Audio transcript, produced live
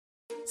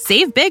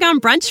Save big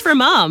on brunch for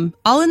mom,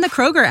 all in the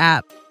Kroger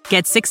app.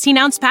 Get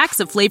 16-ounce packs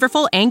of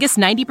flavorful Angus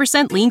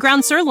 90% lean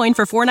ground sirloin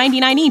for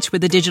 $4.99 each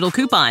with a digital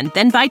coupon.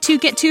 Then buy 2,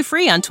 get 2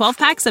 free on 12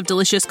 packs of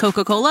delicious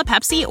Coca-Cola,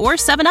 Pepsi, or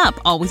 7-Up,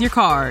 all with your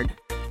card.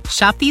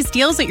 Shop these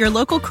deals at your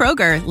local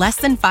Kroger, less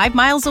than 5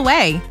 miles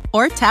away.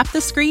 Or tap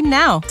the screen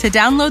now to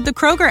download the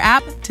Kroger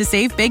app to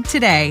save big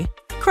today.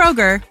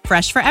 Kroger,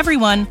 fresh for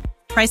everyone.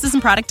 Prices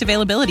and product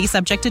availability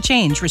subject to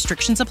change.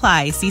 Restrictions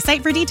apply. See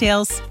site for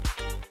details.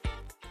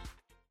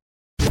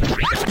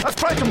 Let's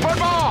play some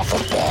football! Run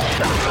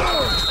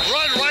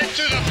right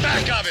to the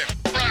back of him.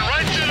 Run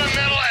right to the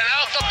middle and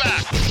out the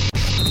back.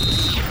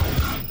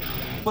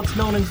 What's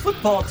known in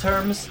football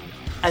terms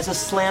as a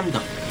slam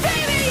dunk. Baby,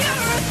 you're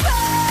a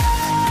firework.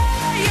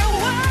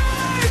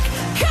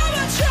 Come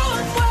on, show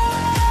 'em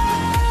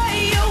why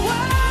you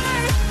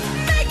work.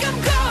 Make 'em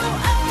go,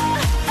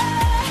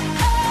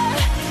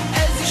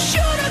 as you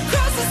shoot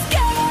across the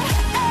sky.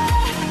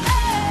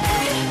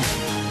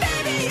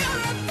 Baby, you're a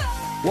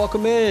firework.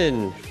 Welcome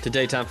in to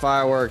Daytime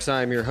Fireworks.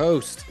 I'm your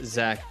host,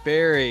 Zach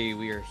Berry.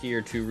 We are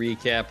here to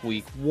recap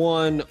week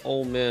 1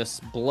 Ole Miss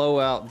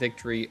blowout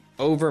victory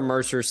over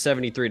Mercer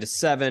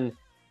 73-7.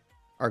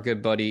 Our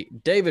good buddy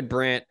David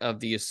Brandt of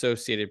the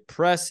Associated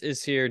Press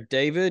is here.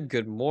 David,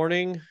 good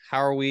morning. How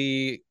are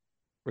we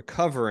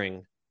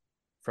recovering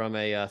from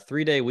a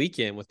 3-day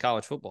weekend with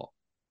college football?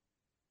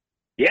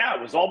 Yeah,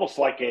 it was almost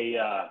like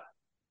a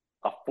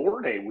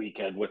 4-day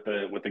weekend with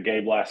the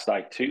game last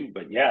night too.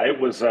 But yeah, it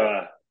was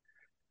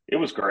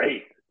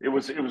great. It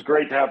was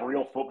great to have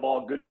real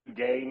football, good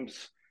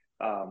games.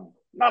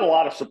 Not a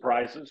lot of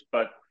surprises,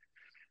 but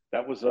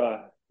that was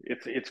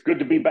it's good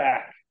to be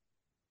back.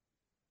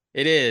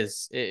 It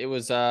is. It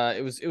was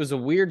a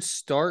weird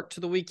start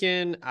to the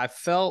weekend. I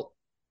felt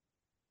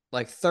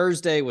like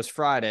Thursday was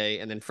Friday,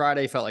 and then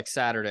Friday felt like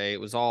Saturday. It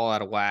was all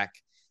out of whack.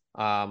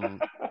 But I'll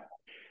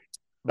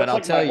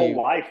like tell my you,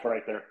 whole life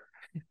right there.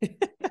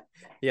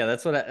 Yeah,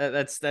 that's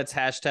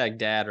hashtag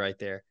dad right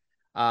there.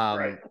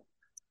 Right.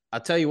 I'll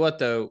tell you what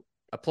though,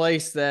 a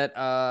place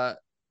that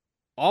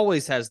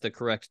always has the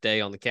correct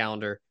day on the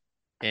calendar.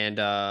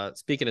 And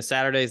speaking of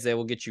Saturdays, they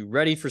will get you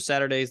ready for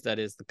Saturdays. That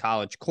is the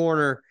College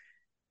Corner.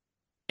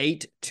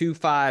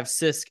 825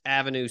 Sisk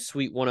Avenue,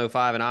 Suite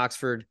 105 in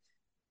Oxford.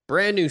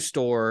 Brand new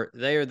store.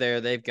 They are there.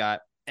 They've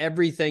got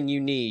everything you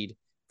need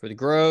for the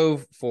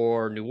Grove,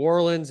 for New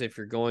Orleans. If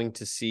you're going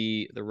to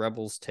see the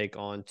Rebels take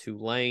on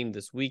Tulane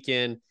this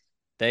weekend,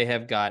 they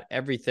have got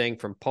everything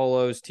from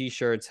polos,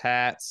 t-shirts,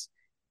 hats,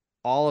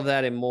 all of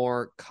that and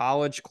more.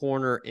 College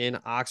Corner in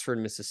Oxford,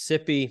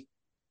 Mississippi.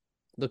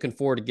 Looking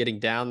forward to getting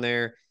down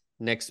there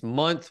next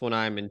month when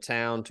I'm in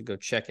town to go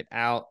check it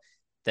out.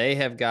 They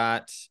have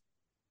got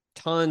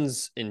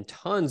tons and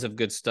tons of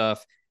good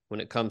stuff when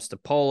it comes to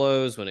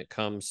polos, when it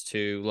comes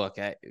to, look,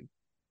 at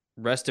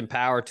rest in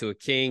power to a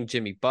king,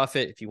 Jimmy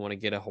Buffett. If you want to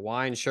get a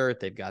Hawaiian shirt,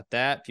 they've got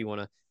that. If you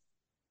want to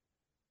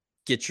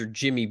get your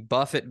Jimmy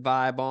Buffett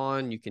vibe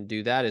on, you can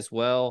do that as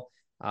well.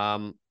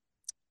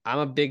 I'm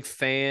a big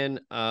fan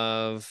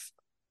of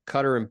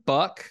Cutter and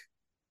Buck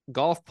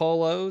golf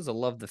polos. I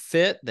love the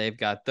fit. They've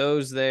got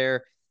those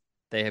there.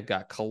 They have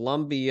got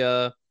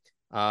Columbia,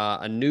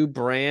 a new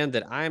brand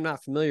that I am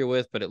not familiar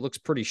with, but it looks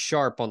pretty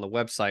sharp on the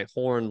website.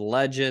 Horn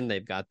Legend.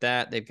 They've got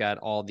that. They've got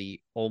all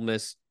the Ole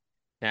Miss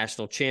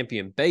national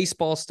champion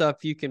baseball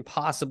stuff you can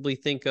possibly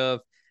think of.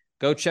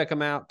 Go check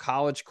them out.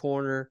 College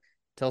Corner.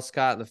 Tell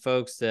Scott and the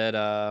folks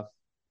that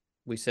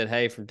we said,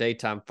 hey, from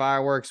Daytime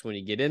Fireworks when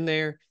you get in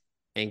there,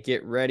 and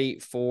get ready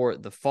for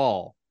the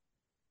fall.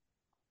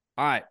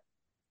 All right.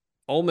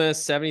 Ole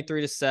Miss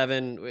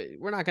 73-7.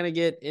 We're not going to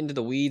get into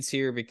the weeds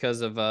here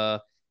because of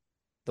the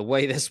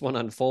way this one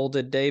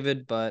unfolded,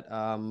 David, but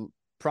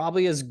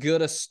probably as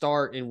good a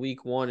start in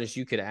week 1 as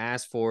you could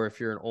ask for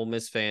if you're an Ole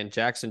Miss fan.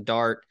 Jackson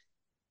Dart,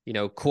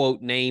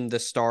 quote, named the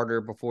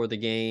starter before the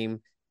game.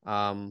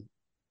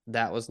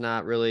 That was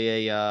not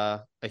really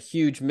a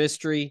huge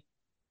mystery,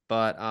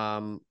 but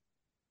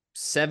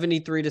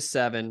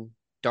 73-7.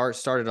 Dart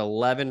started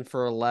 11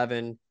 for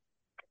 11,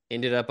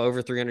 ended up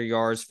over 300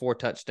 yards, 4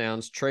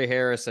 touchdowns. Trey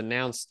Harris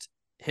announced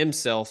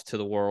himself to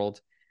the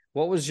world.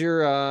 What was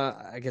your,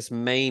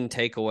 main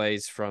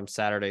takeaways from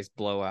Saturday's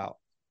blowout?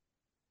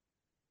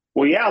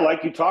 Well, yeah,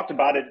 like you talked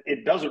about,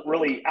 it doesn't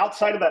really,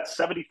 outside of that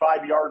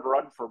 75-yard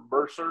run for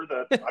Mercer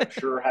that I'm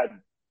sure had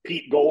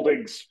Pete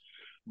Golding's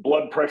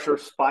blood pressure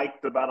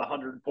spiked about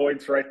 100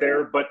 points right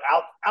there. But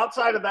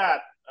outside of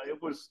that,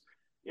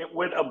 it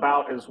went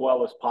about as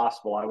well as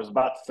possible. I was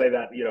about to say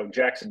that,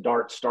 Jackson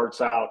Dart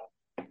starts out,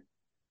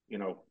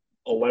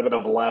 11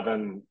 of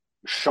 11,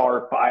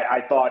 sharp.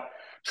 I thought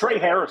Trey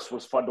Harris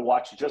was fun to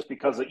watch just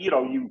because,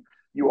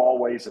 you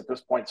always at this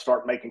point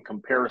start making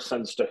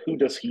comparisons to who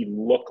does he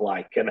look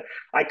like. And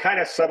I kind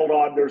of settled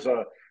on there's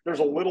a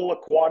little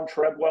Laquan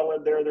Treadwell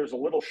in there. There's a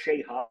little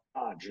Shea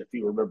Hodge, if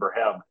you remember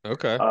him.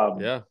 Okay.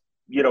 Yeah.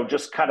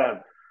 Just kind of,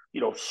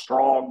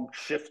 strong,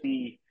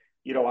 shifty.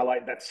 I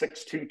like that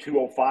 6'2",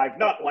 205,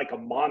 not like a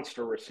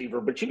monster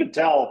receiver, but you can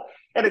tell.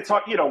 And it's,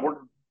 we're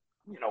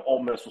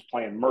Ole Miss was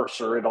playing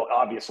Mercer, it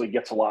obviously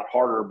gets a lot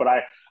harder. But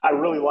I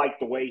really liked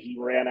the way he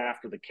ran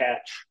after the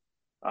catch,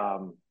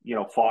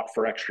 fought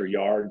for extra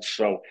yards.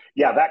 So,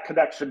 yeah, that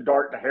connection,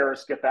 Dart to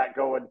Harris, get that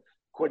going.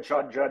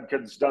 Quinshon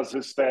Judkins does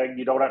his thing.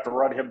 You don't have to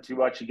run him too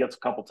much. He gets a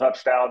couple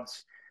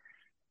touchdowns.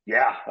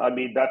 Yeah, I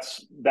mean,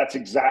 that's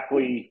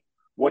exactly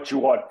what you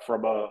want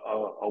from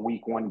a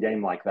week one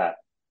game like that.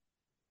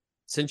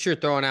 Since you're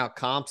throwing out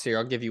comps here,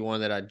 I'll give you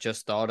one that I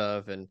just thought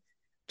of, and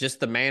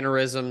just the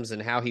mannerisms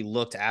and how he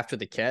looked after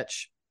the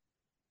catch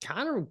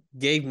kind of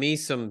gave me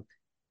some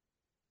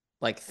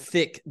like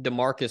thick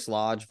DeMarcus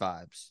Lodge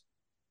vibes.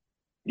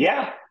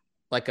 Yeah.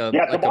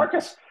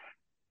 DeMarcus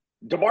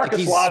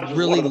he's Lodge is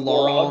really one of the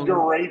long, more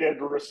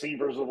underrated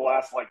receivers of the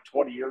last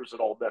 20 years at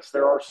Ole Miss.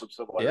 There are some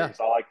similarities.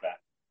 Yeah. I like that.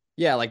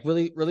 Yeah, like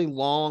really, really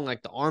long,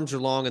 like the arms are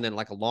long, and then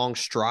like a long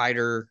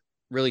strider,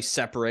 really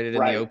separated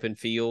in Right. the open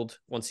field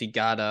once he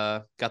got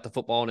the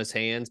football in his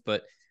hands.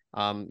 But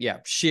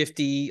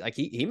shifty. Like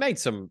he made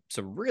some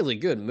really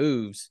good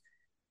moves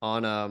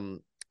on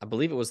I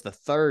believe it was the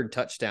third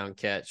touchdown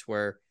catch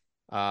where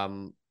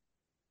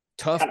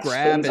tough Kind of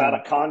grab spins out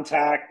of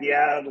contact.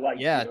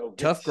 Yeah,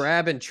 tough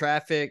grab in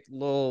traffic,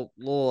 little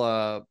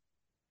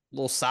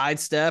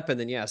sidestep, and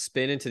then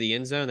spin into the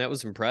end zone. That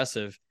was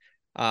impressive.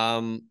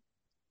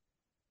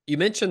 You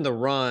mentioned the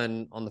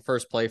run on the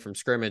first play from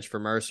scrimmage for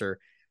Mercer.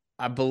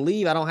 I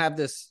believe, I don't have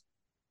this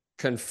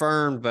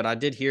confirmed, but I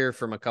did hear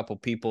from a couple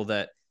people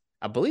that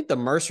I believe the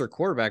Mercer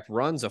quarterback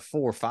runs a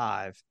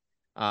 4.5.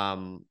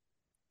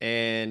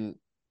 And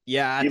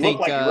yeah, I you think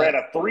look like you ran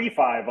a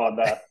 3.5 on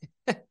that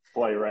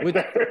play right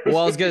there. Well,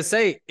 I was going to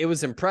say it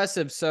was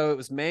impressive. So it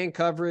was man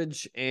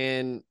coverage,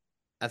 and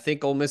I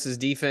think Ole Miss's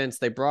defense,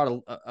 they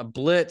brought a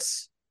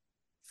blitz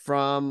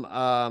from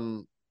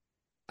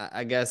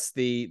I guess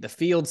the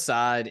field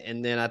side,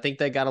 and then I think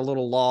they got a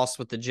little lost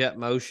with the jet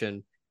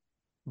motion.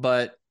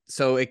 But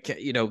so it,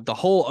 the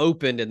hole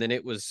opened, and then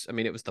it was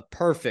the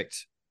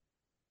perfect,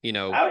 Oh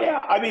yeah,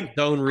 I mean,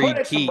 zone read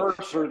credit to keep.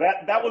 Mercer.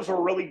 That was a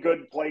really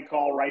good play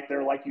call right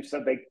there. Like you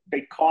said,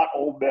 they caught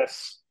Ole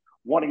Miss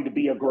wanting to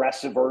be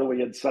aggressive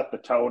early and set the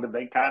tone, and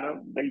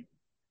they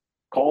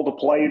called a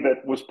play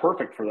that was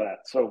perfect for that.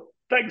 So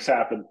things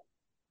happen.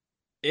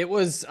 It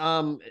was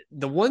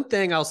the one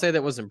thing I'll say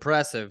that was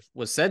impressive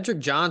was Cedric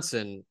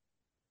Johnson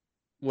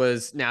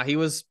he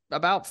was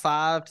about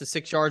 5 to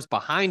 6 yards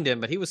behind him,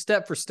 but he was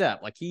step for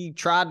step. Like he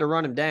tried to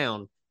run him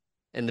down,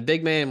 and the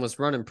big man was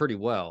running pretty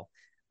well.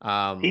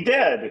 He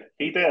did.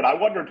 I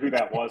wondered who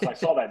that was. I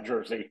saw that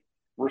jersey.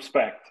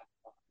 Respect.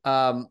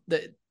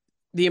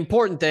 The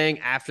important thing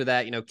after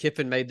that,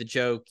 Kiffin made the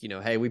joke,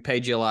 hey, we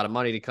paid you a lot of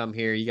money to come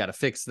here. You got to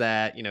fix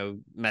that,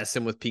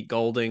 messing with Pete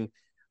Golding.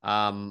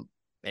 And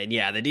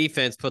yeah, the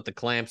defense put the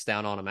clamps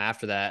down on them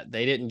after that.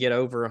 They didn't get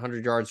over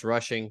 100 yards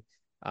rushing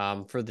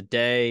for the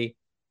day.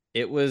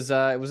 It was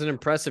an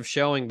impressive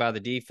showing by the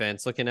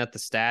defense. Looking at the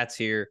stats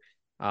here,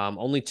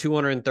 only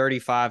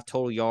 235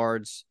 total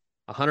yards,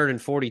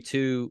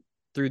 142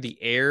 through the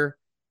air.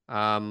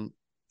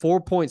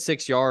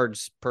 4.6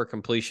 yards per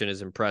completion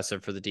is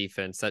impressive for the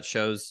defense. That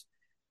shows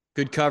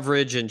good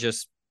coverage and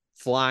just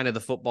flying to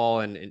the football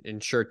and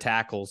ensure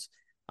tackles.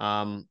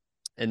 And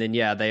then,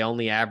 they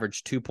only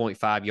averaged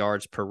 2.5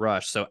 yards per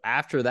rush. So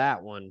after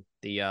that one,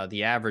 the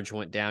average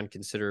went down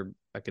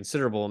a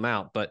considerable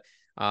amount. But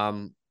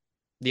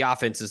the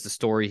offense is the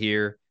story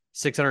here.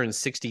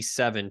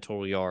 667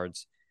 total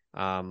yards.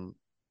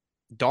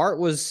 Dart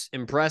was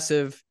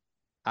impressive.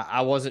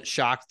 I wasn't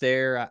shocked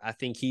there. I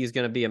think he's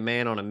going to be a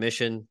man on a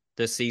mission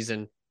this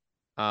season.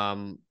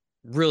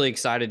 Really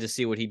excited to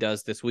see what he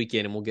does this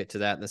weekend, and we'll get to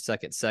that in the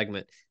second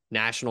segment.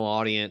 National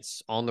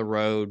audience on the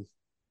road.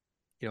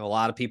 A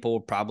lot of people will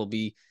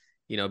probably,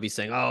 be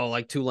saying, oh,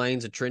 like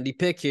Tulane's a trendy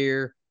pick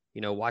here.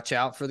 Watch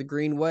out for the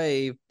green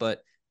wave.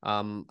 But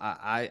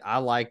I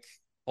like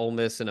Ole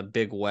Miss in a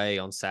big way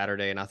on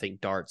Saturday, and I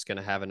think Dart's going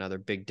to have another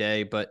big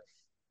day. But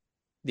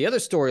the other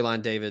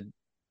storyline, David,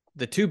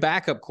 the two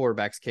backup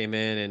quarterbacks came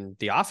in, and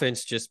the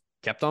offense just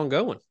kept on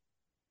going.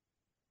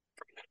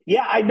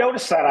 Yeah, I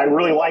noticed that. I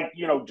really like,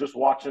 just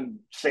watching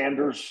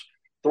Sanders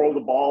throw the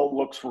ball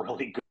looks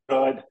really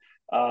good.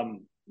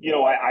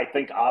 I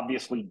think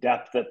obviously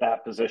depth at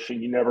that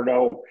position, you never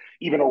know,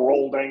 even a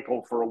rolled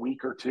ankle for a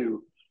week or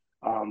two.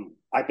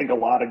 I think a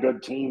lot of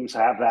good teams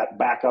have that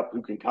backup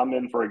who can come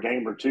in for a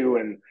game or two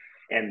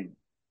and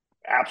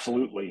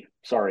absolutely,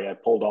 sorry, I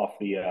pulled off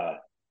the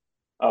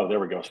there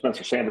we go.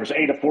 Spencer Sanders,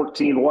 8 of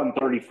 14,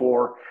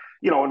 134.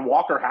 And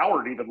Walker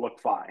Howard even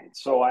looked fine.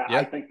 So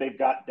I think they've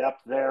got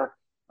depth there.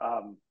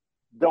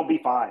 They'll be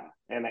fine.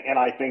 And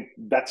I think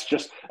that's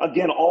just,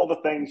 again, all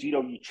the things,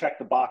 you check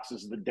the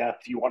boxes of the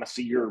depth. You want to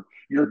see your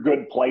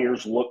good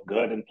players look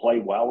good and play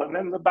well. And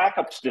then the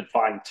backups did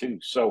fine too.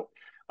 So,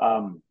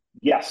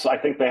 yes, I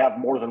think they have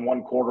more than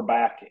one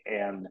quarterback.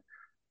 And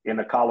in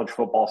the college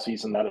football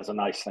season, that is a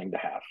nice thing to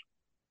have.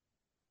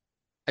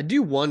 I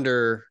do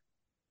wonder,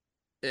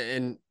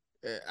 and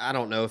I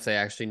don't know if they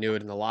actually knew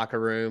it in the locker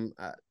room.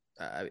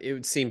 It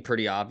would seem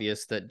pretty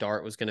obvious that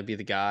Dart was going to be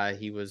the guy.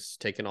 He was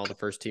taking all the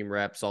first team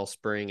reps all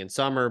spring and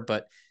summer,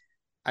 but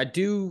I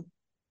do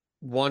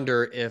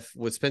wonder if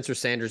with Spencer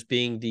Sanders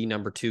being the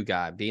number 2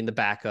 guy, being the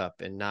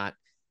backup and not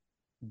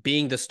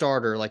being the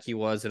starter like he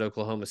was at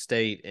Oklahoma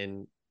State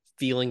and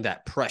feeling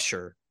that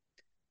pressure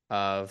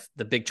of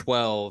the Big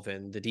 12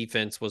 and the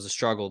defense was a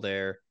struggle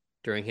there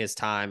during his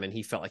time and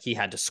he felt like he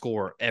had to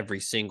score every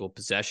single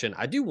possession.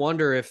 I do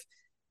wonder if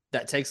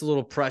that takes a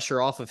little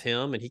pressure off of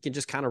him and he can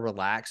just kind of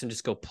relax and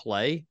just go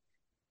play.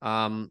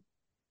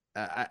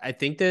 I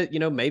think that,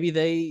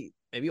 maybe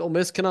Ole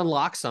Miss can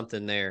unlock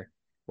something there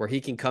where he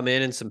can come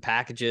in some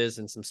packages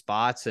and some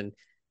spots and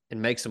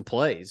make some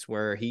plays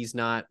where he's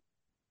not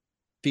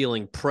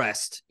feeling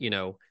pressed,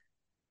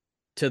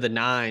 to the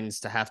nines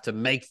to have to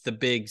make the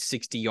big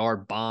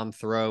 60-yard bomb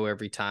throw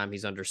every time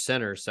he's under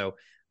center. So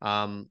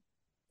I'm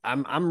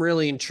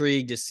really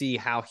intrigued to see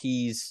how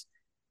he's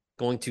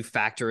going to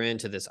factor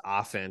into this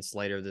offense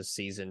later this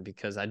season,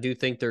 because I do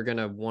think they're going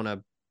to want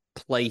to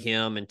play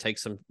him and take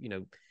some,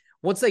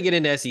 once they get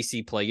into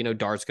SEC play,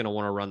 Dart's going to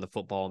want to run the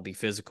football and be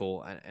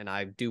physical. And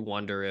I do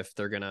wonder if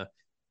they're going to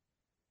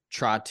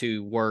try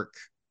to work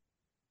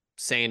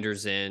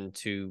Sanders in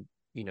to,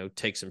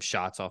 take some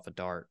shots off of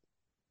Dart.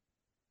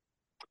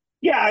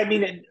 Yeah, I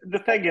mean, the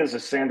thing is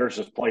Sanders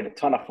has played a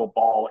ton of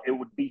football. It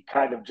would be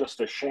kind of just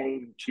a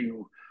shame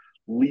to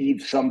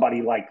leave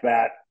somebody like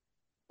that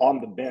on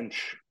the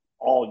bench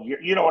all year.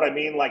 You know what I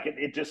mean? Like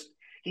it just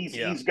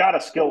he's got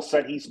a skill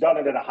set. He's done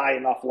it at a high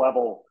enough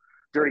level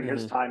during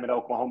his time at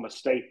Oklahoma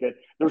State that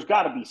there's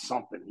got to be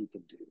something he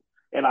can do.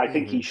 And I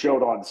think he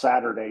showed on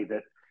Saturday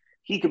that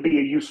he could be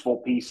a useful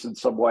piece in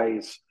some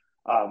ways.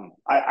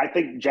 I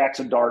think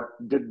Jackson Dart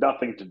did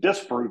nothing to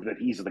disprove that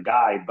he's the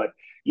guy, but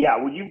yeah,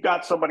 when you've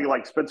got somebody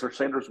like Spencer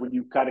Sanders, when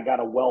you've kind of got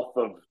a wealth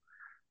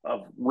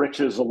of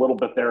riches a little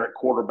bit there at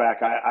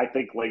quarterback, I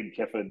think Lane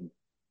Kiffin,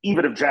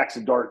 even if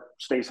Jackson Dart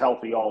stays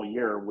healthy all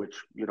year, which,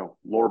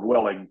 Lord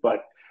willing,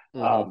 but,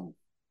 I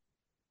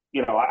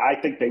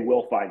think they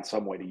will find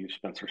some way to use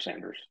Spencer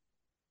Sanders.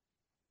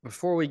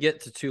 Before we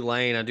get to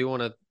Tulane, I do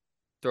want to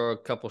throw a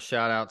couple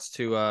shout outs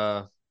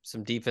to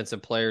some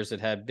defensive players that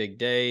had big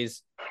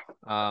days.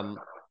 The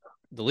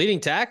leading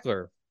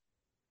tackler,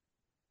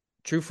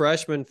 true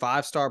freshman,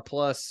 5-star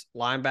plus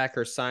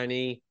linebacker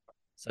signee,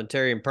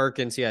 Sunterian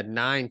Perkins. He had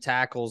 9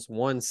 tackles,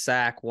 1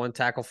 sack, 1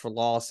 tackle for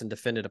loss, and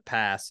defended a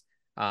pass.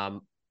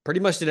 Pretty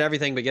much did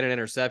everything but get an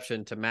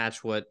interception to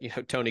match what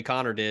Tony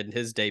Connor did in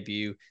his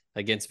debut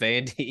against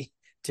Vandy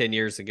 10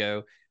 years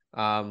ago.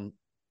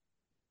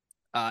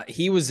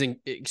 He was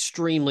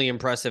extremely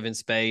impressive in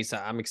space.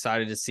 I'm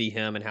excited to see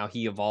him and how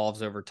he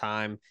evolves over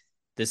time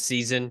this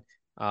season.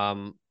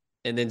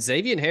 And then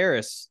Xavier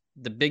Harris,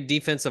 the big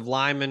defensive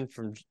lineman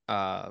from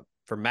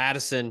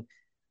Madison,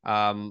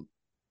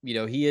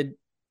 he had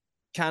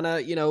kind of,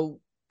 a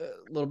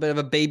little bit of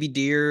a baby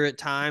deer at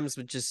times,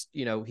 but just,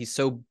 he's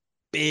so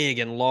big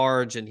and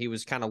large and he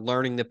was kind of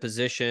learning the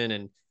position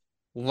and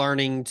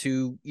learning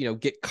to,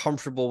 get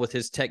comfortable with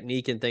his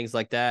technique and things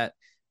like that.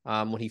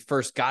 When he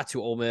first got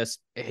to Ole Miss,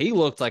 he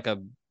looked like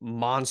a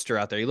monster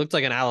out there. He looked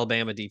like an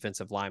Alabama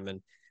defensive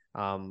lineman.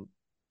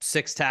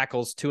 6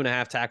 tackles,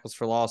 2.5 tackles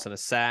for loss, and a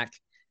sack.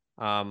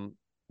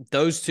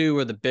 Those 2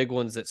 are the big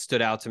ones that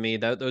stood out to me.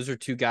 Those are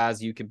 2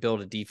 guys you can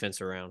build a defense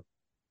around.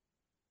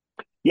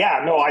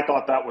 Yeah, no, I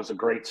thought that was a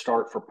great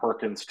start for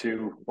Perkins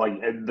too. Like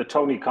the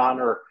Tony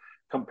Connor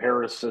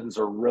comparisons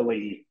are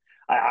really,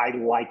 I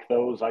like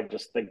those. I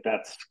just think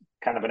that's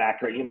kind of an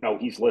accurate,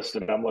 he's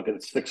listed, I'm looking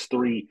at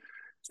 6'3",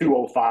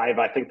 205.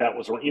 I think that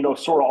was,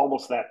 sort of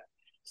almost that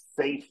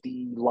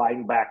safety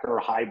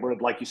linebacker hybrid,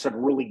 like you said,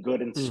 really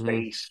good in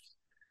space,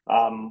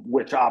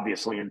 which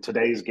obviously in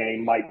today's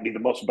game might be the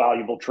most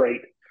valuable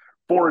trait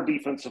for a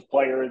defensive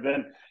player. And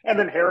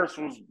then Harris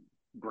was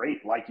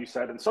great, like you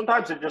said. And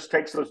sometimes it just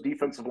takes those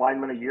defensive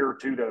linemen a year or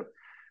two to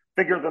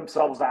figure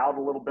themselves out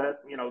a little bit.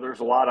 There's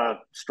a lot of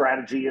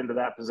strategy into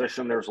that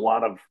position. There's a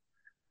lot of,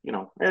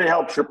 it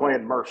helps you're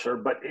playing Mercer,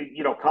 but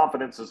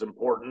confidence is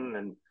important,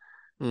 and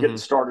getting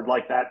started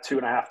like that,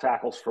 2.5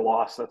 tackles for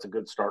loss, that's a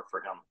good start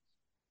for him.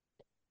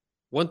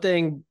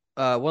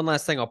 One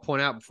last thing I'll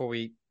point out before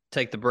we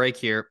take the break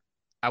here.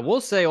 I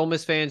will say Ole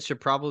Miss fans should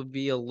probably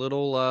be a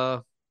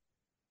little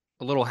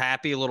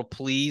happy, a little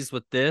pleased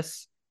with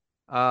this.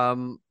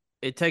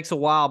 It takes a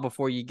while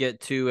before you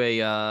get to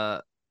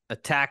a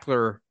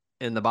tackler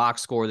in the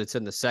box score that's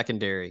in the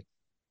secondary.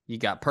 You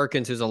got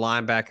Perkins, who's a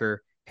linebacker,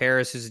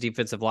 Harris, who's a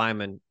defensive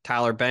lineman,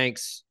 Tyler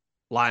Banks,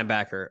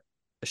 linebacker,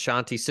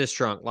 Ashanti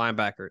Sistrunk,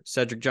 linebacker,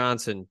 Cedric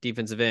Johnson,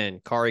 defensive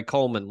end, Kari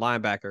Coleman,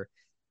 linebacker.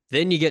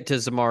 Then you get to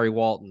Zamari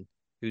Walton,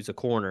 who's a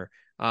corner.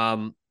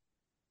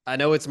 I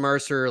know it's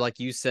Mercer, like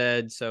you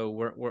said, so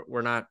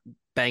we're not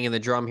banging the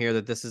drum here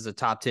that this is a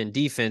top 10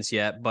 defense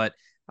yet, but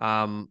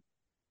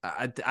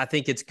I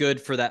think it's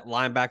good for that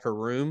linebacker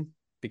room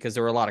because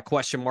there were a lot of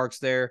question marks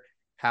there.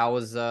 How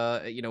is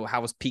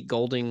Pete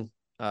Golding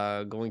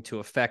going to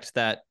affect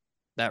that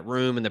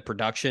room and the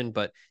production?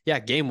 But yeah,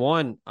 game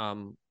 1, a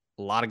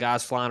lot of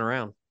guys flying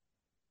around.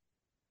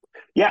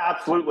 Yeah,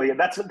 absolutely. And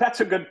that's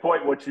a good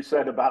point, what you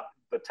said about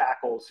the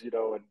tackles, and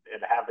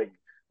having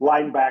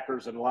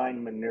linebackers and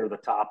linemen near the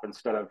top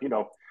instead of,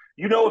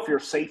 if your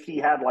safety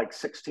had like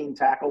 16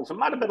 tackles, it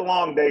might have been a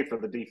long day for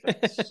the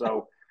defense.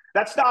 So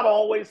that's not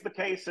always the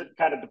case. It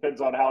kind of depends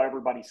on how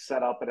everybody's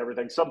set up and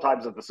everything.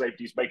 Sometimes if the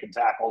safety's making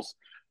tackles,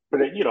 but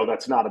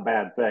that's not a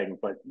bad thing.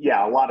 But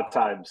yeah, a lot of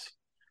times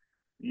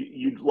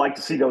you'd like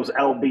to see those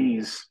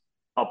LBs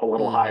up a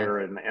little higher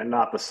and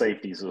not the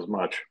safeties as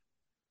much.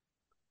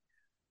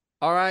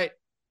 All right.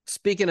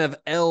 Speaking of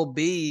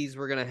LBs,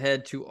 we're going to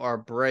head to our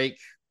break.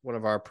 One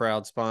of our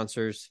proud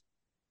sponsors,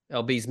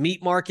 LB's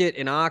Meat Market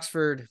in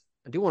Oxford.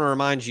 I do want to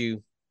remind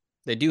you,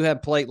 they do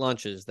have plate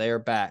lunches. They are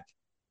back.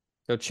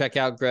 Go check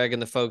out Greg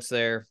and the folks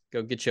there.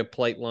 Go get you a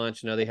plate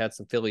lunch. I know they had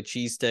some Philly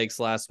cheesesteaks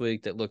last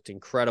week that looked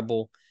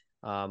incredible.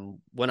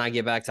 When I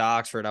get back to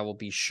Oxford, I will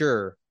be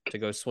sure to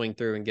go swing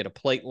through and get a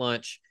plate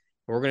lunch.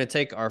 We're going to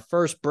take our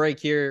first break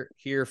here,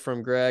 hear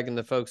from Greg and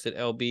the folks at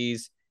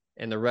LB's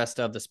and the rest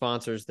of the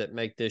sponsors that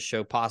make this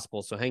show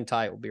possible. So hang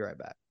tight. We'll be right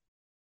back.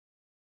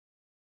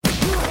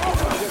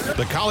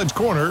 The College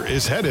Corner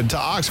is headed to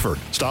Oxford.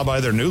 Stop by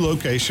their new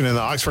location in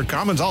the Oxford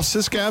Commons off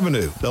Sisk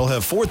Avenue. They'll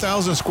have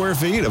 4,000 square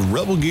feet of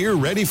Rebel gear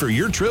ready for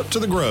your trip to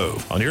the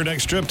Grove. On your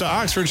next trip to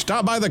Oxford,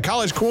 stop by the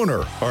College Corner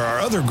or our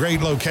other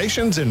great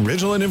locations in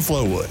Ridgeland and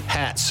Flowood.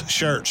 Hats,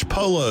 shirts,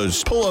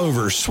 polos,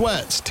 pullovers,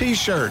 sweats,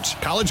 t-shirts.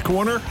 College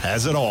Corner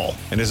has it all.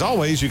 And as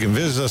always, you can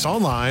visit us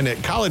online at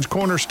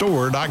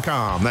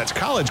collegecornerstore.com. That's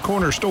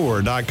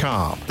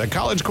collegecornerstore.com. The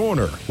College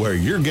Corner, where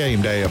your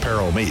game day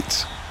apparel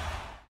meets.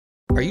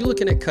 Are you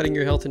looking at cutting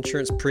your health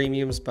insurance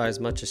premiums by as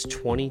much as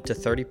 20 to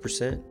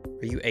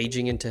 30%? Are you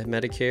aging into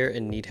Medicare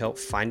and need help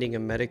finding a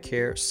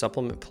Medicare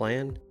supplement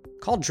plan?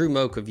 Call Drew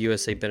Moak of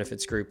USA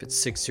Benefits Group at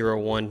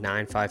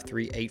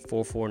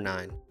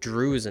 601-953-8449.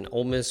 Drew is an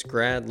Ole Miss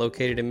grad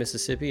located in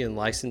Mississippi and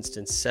licensed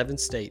in 7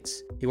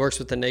 states. He works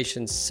with the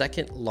nation's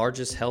second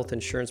largest health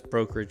insurance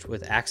brokerage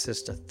with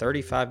access to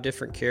 35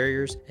 different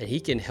carriers, and he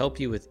can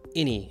help you with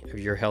any of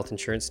your health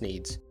insurance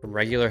needs. From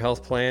regular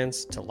health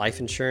plans to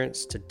life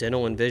insurance to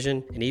dental and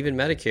vision and even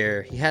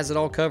Medicare, he has it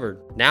all covered.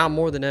 Now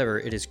more than ever,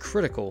 it is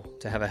critical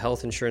to have a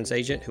health insurance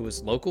agent who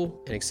is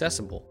local and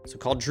accessible. So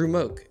call Drew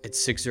Moak at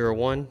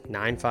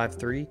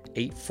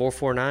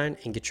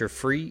 601-953-8449 and get your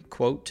free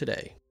quote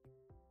today.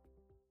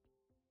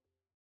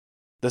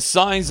 The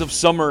signs of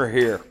summer are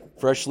here.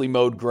 Freshly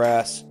mowed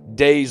grass,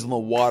 days on the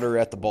water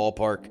at the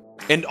ballpark,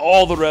 and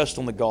all the rest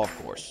on the golf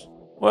course.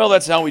 Well,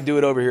 that's how we do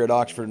it over here at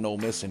Oxford and Ole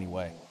Miss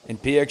anyway. And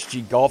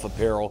PXG Golf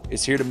Apparel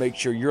is here to make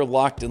sure you're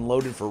locked and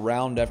loaded for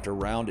round after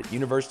round at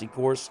University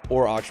Course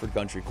or Oxford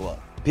Country Club.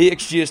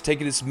 PXG has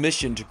taken its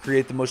mission to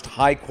create the most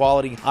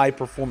high-quality,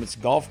 high-performance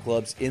golf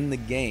clubs in the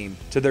game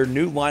to their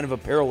new line of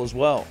apparel as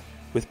well.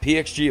 With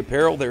PXG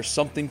Apparel, there's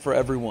something for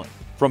everyone.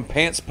 From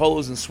pants,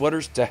 polos, and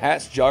sweaters to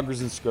hats,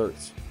 joggers, and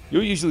skirts.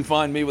 You'll usually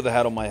find me with a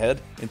hat on my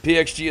head, and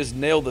PXG has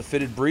nailed the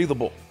fitted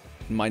breathable.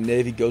 And my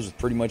navy goes with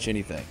pretty much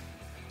anything.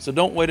 So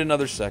don't wait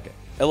another second.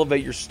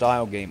 Elevate your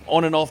style game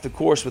on and off the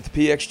course with the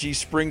PXG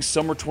Spring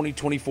Summer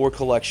 2024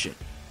 collection.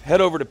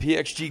 Head over to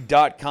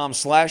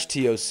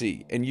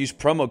pxg.com/TOC and use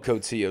promo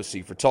code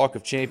TOC for Talk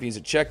of Champions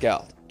at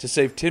checkout to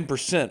save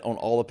 10% on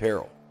all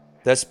apparel.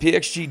 That's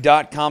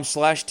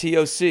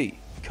pxg.com/TOC,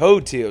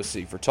 code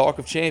TOC for Talk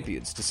of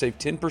Champions to save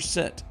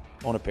 10%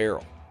 on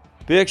apparel.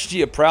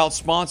 PXG, a proud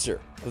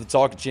sponsor of the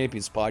Talk of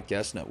Champions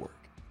podcast network.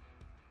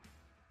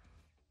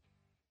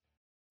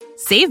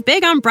 Save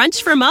big on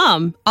brunch for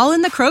mom, all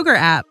in the Kroger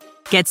app.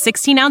 Get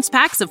 16-ounce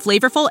packs of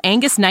flavorful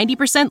Angus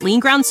 90% lean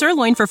ground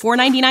sirloin for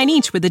 $4.99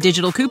 each with a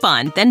digital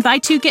coupon. Then buy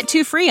 2, get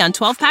 2 free on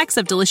 12 packs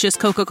of delicious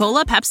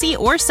Coca-Cola, Pepsi,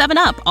 or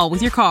 7-Up, all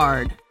with your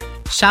card.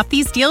 Shop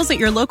these deals at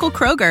your local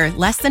Kroger,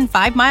 less than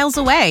 5 miles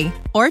away.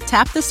 Or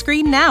tap the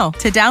screen now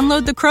to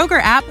download the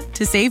Kroger app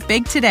to save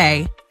big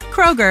today.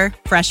 Kroger,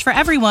 fresh for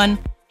everyone.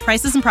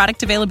 Prices and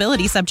product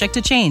availability subject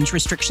to change.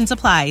 Restrictions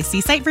apply.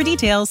 See site for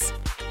details.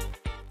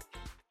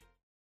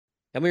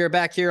 And we are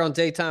back here on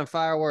Daytime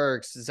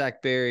Fireworks.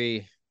 Zach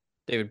Berry,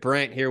 David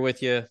Brandt here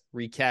with you,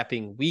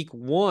 recapping week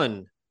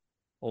 1.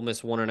 Ole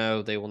Miss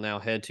 1-0. They will now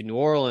head to New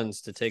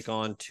Orleans to take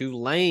on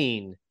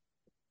Tulane.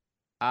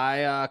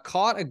 I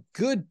caught a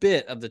good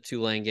bit of the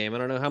Tulane game. I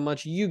don't know how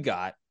much you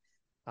got,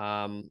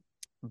 but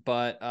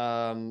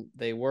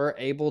they were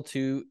able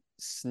to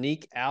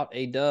sneak out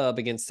a dub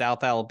against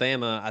South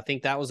Alabama. I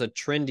think that was a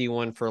trendy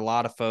one for a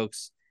lot of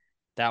folks.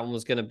 That one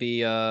was going to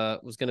be a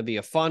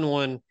fun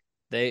one.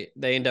 They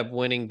end up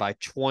winning by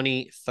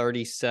 20,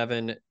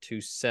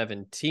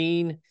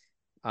 37-17.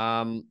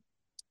 I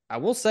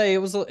will say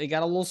it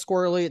got a little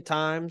squirrely at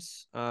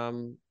times.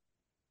 Right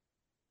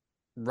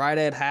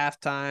at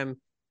halftime,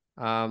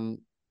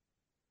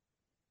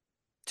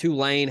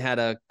 Tulane had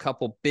a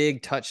couple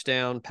big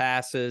touchdown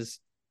passes,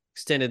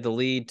 extended the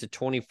lead to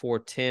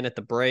 24-10 at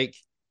the break.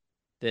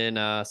 Then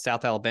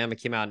South Alabama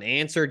came out and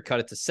answered, cut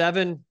it to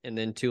 7, and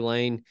then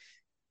Tulane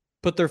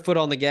put their foot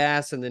on the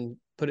gas and then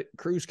put it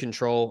cruise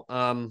control.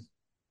 One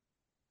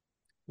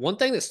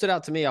thing that stood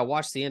out to me, I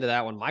watched the end of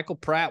that one. Michael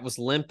Pratt was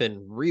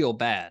limping real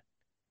bad.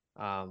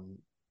 And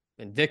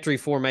in victory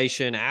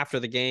formation after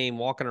the game,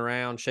 walking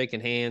around, shaking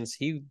hands.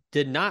 He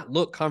did not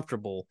look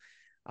comfortable.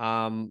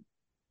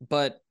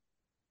 But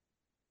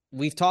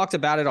we've talked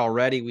about it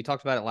already. We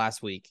talked about it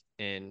last week.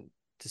 And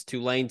this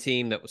Tulane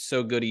team that was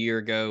so good a year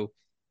ago,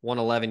 won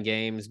 11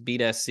 games,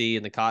 beat SC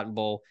in the Cotton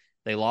Bowl.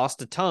 They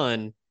lost a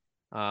ton.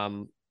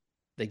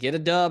 They get a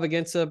dub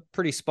against a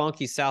pretty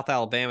spunky South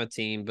Alabama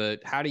team.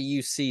 But how do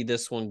you see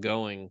this one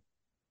going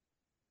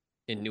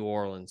in New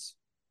Orleans?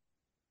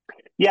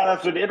 Yeah,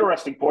 that's an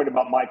interesting point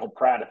about Michael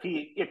Pratt.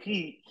 If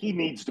he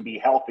needs to be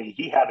healthy,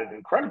 he had an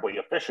incredibly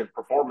efficient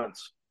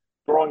performance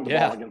throwing the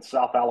ball against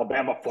South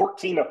Alabama,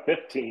 14 of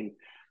 15,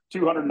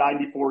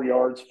 294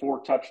 yards,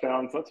 4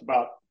 touchdowns. That's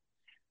about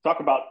talk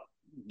about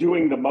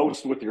doing the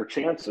most with your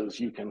chances.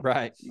 You can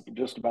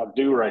just about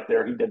do right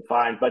there. He did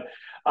fine, but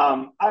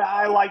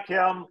I like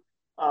him.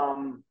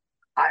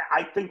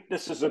 I think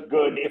this is a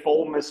good. If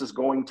Ole Miss is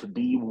going to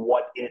be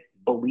what it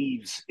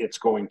believes it's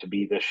going to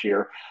be this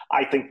year,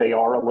 I think they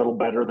are a little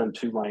better than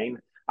Tulane.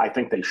 I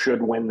think they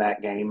should win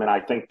that game, and I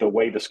think the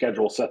way the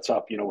schedule sets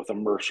up, with a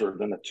Mercer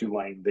than a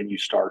Tulane, then you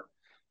start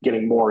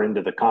getting more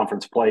into the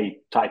conference play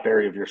type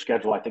area of your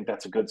schedule. I think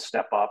that's a good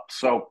step up.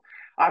 So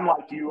I'm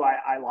like you.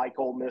 I like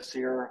Ole Miss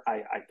here.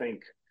 I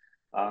think,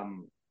 I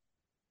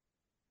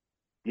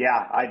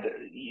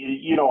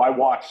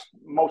watched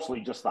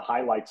mostly just the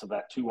highlights of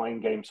that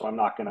Tulane game, so I'm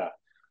not going to,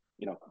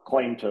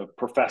 claim to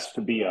profess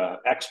to be an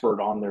expert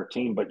on their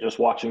team, but just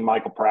watching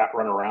Michael Pratt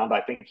run around,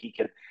 I think he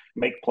can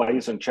make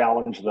plays and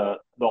challenge the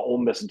Ole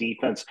Miss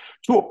defense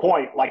to a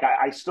point. Like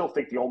I still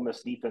think the Ole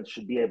Miss defense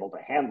should be able to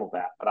handle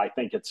that, but I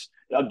think it's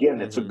a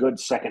good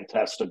second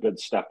test, a good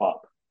step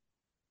up.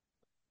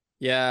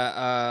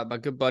 Yeah, my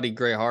good buddy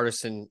Gray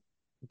Hardison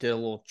did a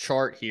little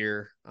chart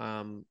here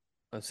of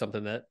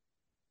something that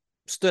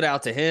stood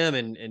out to him,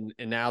 and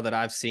now that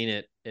I've seen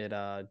it, it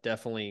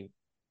definitely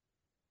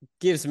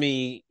gives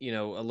me,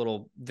 a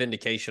little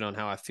vindication on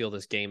how I feel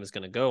this game is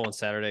going to go on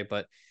Saturday.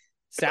 But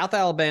South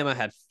Alabama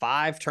had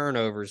 5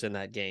 turnovers in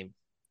that game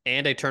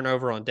and a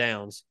turnover on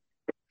downs,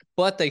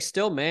 but they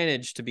still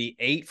managed to be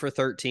 8 for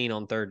 13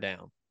 on third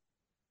down,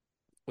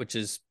 which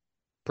is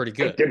pretty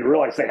good. I didn't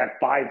realize they had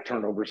 5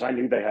 turnovers. I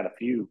knew they had a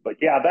few, but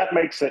yeah, that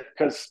makes it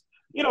because,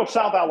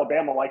 South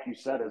Alabama, like you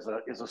said,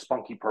 is a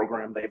spunky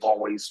program. They've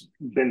always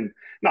been,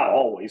 not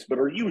always, but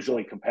are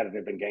usually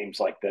competitive in games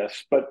like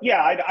this. But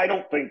yeah, I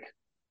don't think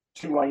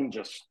Tulane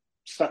just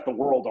set the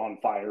world on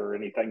fire or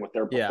anything with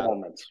their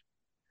performance.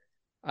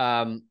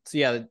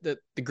 The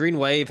Green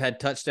Wave had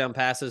touchdown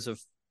passes of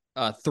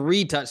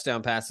 3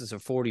 touchdown passes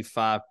of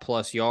 45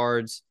 plus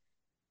yards.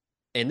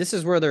 And this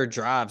is where their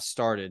drive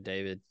started,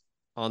 David.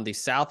 On the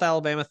South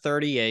Alabama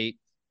 38,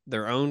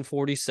 their own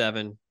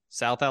 47,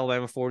 South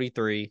Alabama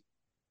 43,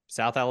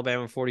 South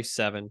Alabama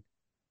 47,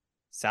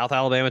 South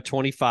Alabama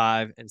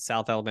 25, and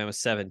South Alabama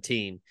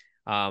 17.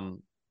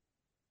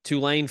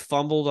 Tulane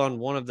fumbled on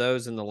one of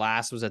those, and the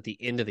last was at the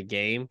end of the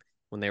game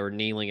when they were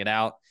kneeling it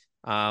out.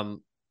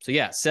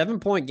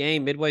 7-point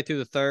game midway through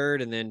the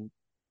third, and then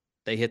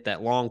they hit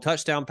that long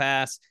touchdown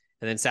pass,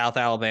 and then South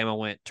Alabama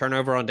went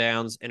turnover on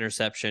downs,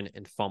 interception,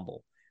 and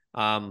fumble.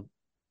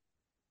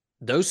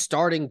 Those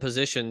starting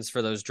positions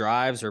for those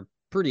drives are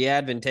pretty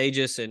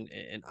advantageous, and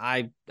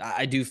I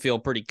do feel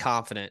pretty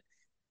confident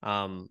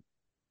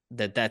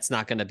that that's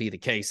not going to be the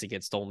case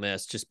against Ole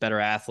Miss. Just better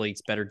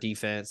athletes, better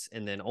defense,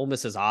 and then Ole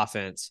Miss's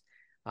offense.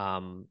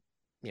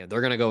 They're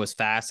going to go as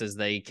fast as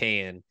they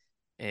can,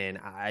 and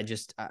I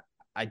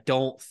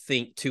don't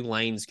think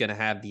Tulane's going to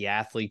have the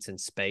athletes in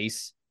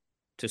space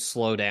to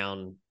slow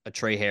down a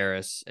Trey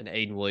Harris, an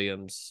Aiden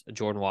Williams, a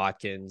Jordan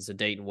Watkins, a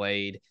Dayton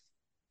Wade,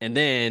 and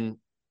then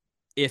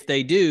if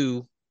they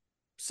do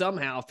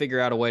somehow figure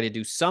out a way to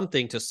do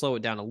something to slow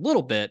it down a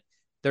little bit,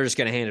 they're just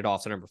going to hand it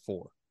off to number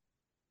 4.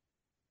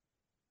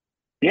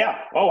 Yeah.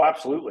 Oh,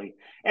 absolutely.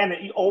 And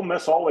Ole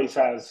Miss always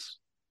has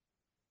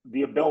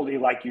the ability,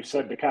 like you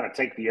said, to kind of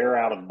take the air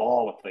out of the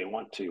ball if they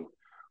want to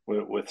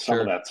with some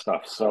of that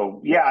stuff.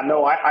 So, yeah,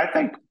 no, I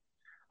think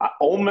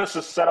Ole Miss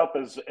is set up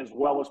as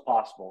well as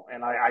possible.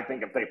 And I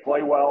think if they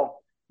play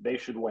well, they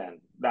should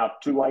win. Now,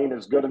 Tulane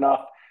is good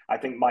enough. I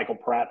think Michael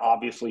Pratt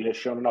obviously has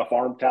shown enough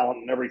arm talent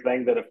and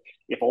everything that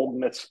if Ole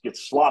Miss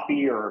gets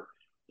sloppy or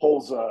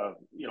pulls,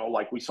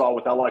 like we saw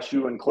with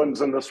LSU and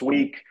Clemson this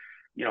week,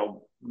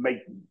 make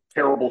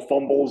terrible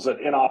fumbles at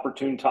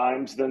inopportune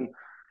times, then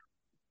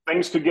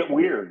things could get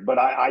weird. But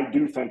I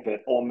do think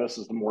that Ole Miss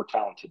is the more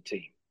talented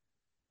team.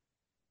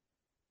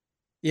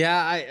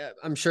 Yeah,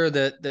 I'm sure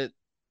that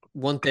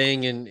one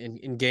thing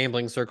in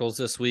gambling circles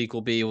this week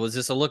will be, was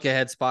this a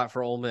look-ahead spot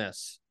for Ole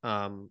Miss?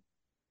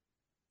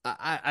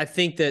 I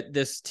think that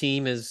this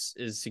team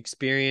is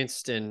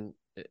experienced, and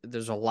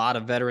there's a lot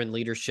of veteran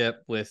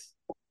leadership with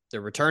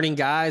the returning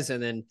guys.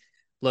 And then,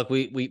 look,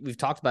 we've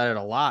talked about it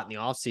a lot in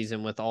the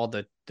offseason with all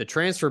the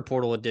transfer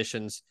portal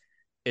additions.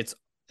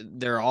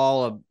 They're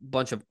all a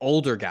bunch of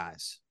older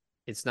guys.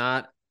 It's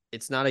not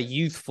a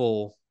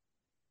youthful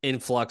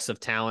influx of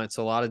talent. It's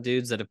a lot of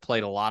dudes that have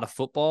played a lot of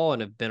football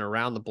and have been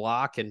around the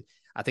block. And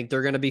I think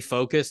they're going to be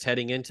focused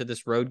heading into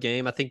this road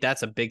game. I think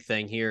that's a big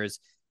thing here is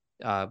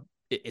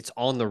it's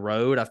on the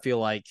road. I feel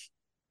like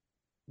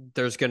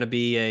there's going to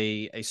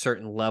be a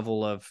certain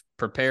level of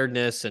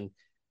preparedness, and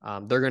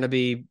they're going to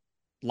be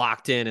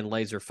locked in and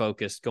laser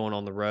focused going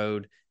on the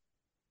road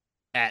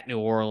at New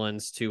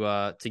Orleans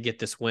to get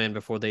this win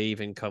before they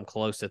even come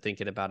close to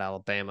thinking about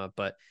Alabama.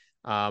 But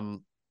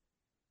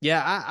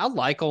yeah, I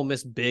like Ole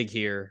Miss big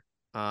here.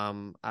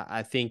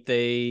 I think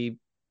they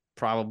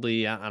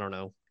probably, I don't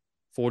know,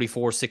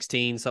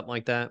 44-16, something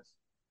like that.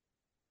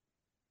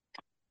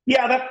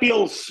 Yeah, that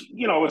feels,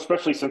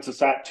 especially since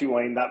it's at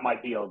Tulane, that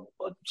might be a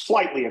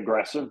slightly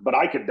aggressive, but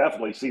I could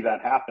definitely see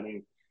that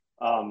happening.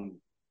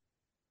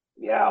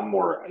 Yeah,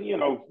 more,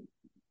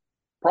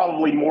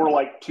 probably more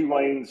like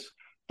Tulane's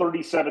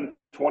 37-21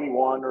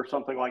 or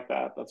something like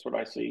that. That's what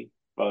I see.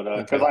 But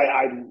because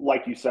I,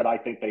 like you said, I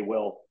think they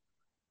will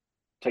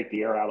take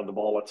the air out of the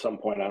ball at some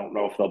point. I don't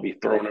know if they'll be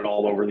throwing it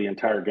all over the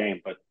entire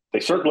game, but they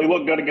certainly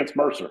look good against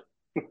Mercer.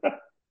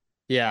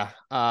 Yeah.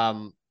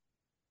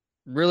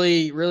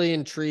 Really, really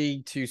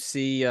intrigued to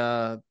see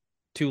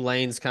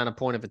Tulane's kind of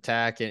point of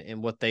attack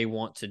and what they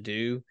want to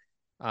do.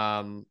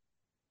 How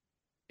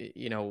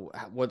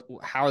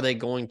are they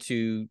going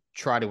to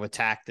try to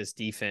attack this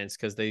defense?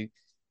 Because they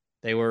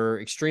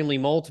were extremely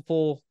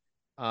multiple,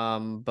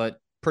 but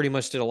pretty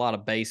much did a lot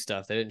of base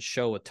stuff. They didn't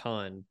show a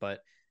ton, but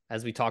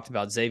as we talked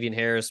about, Xavier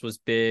Harris was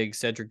big,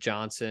 Cedric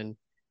Johnson,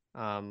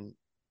 and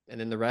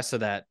then the rest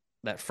of that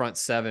front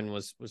seven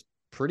was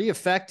pretty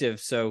effective.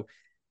 So,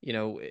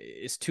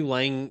 is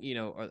Tulane,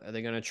 are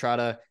they going to try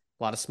to a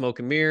lot of smoke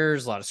and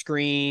mirrors, a lot of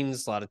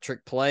screens, a lot of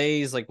trick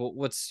plays? Like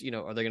what's,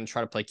 are they going to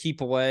try to play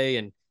keep away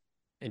and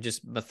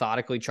just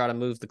methodically try to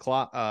move the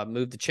clock,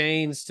 move the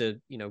chains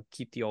to,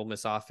 keep the Ole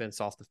Miss offense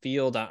off the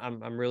field?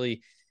 I'm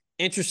really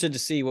interested to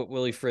see what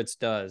Willie Fritz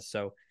does.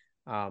 So,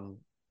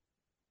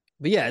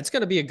 but yeah, it's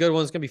going to be a good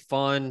one. It's going to be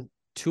fun.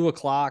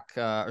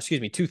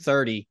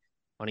 2:30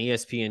 on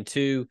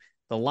ESPN2.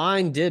 The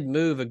line did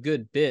move a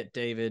good bit,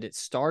 David. It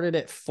started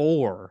at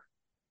 4,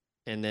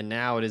 and then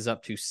now it is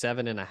up to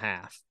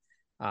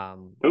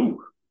 7.5.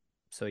 Ooh.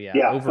 So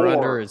yeah, over 4.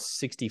 under is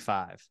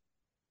 65.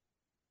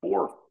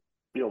 4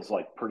 feels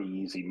like pretty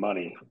easy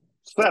money.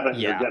 7,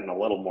 you're getting a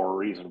little more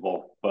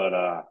reasonable, but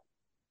I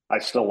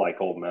still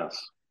like Ole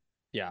Miss.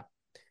 Yeah.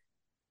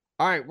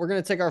 All right, we're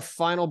going to take our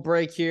final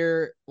break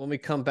here. When we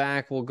come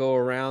back, we'll go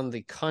around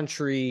the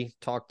country,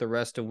 talk the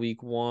rest of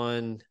week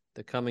 1,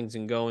 the comings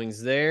and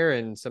goings there,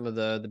 and some of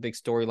the big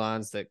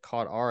storylines that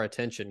caught our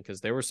attention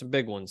because there were some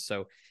big ones.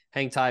 So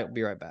hang tight. We'll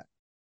be right back.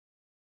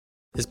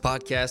 This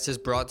podcast is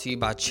brought to you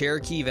by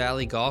Cherokee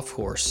Valley Golf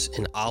Course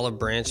in Olive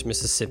Branch,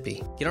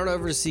 Mississippi. Get on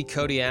over to see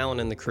Cody Allen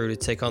and the crew to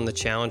take on the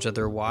challenge of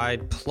their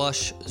wide,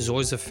 plush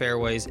Zoysia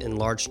fairways and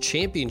large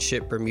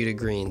championship Bermuda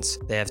greens.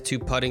 They have 2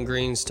 putting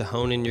greens to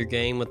hone in your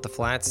game with the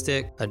flat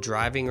stick, a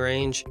driving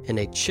range, and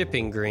a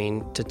chipping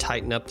green to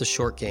tighten up the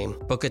short game.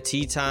 Book a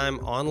tee time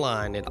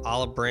online at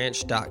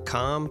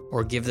olivebranch.com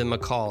or give them a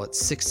call at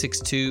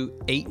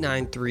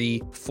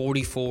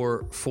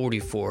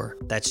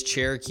 662-893-4444. That's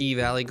Cherokee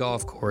Valley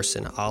Golf Course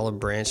in Olive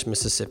Branch,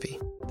 Mississippi.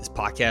 This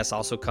podcast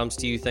also comes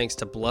to you thanks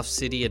to Bluff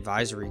City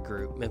Advisory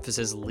Group,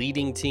 Memphis's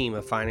leading team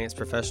of finance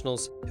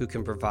professionals who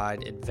can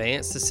provide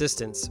advanced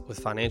assistance with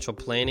financial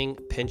planning,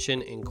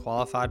 pension, and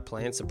qualified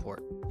plan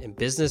support, and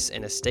business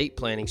and estate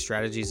planning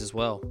strategies as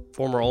well.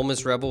 Former Ole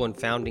Miss Rebel and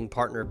founding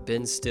partner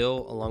Ben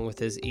Still, along with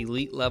his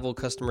elite-level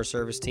customer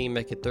service team,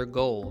 make it their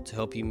goal to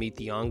help you meet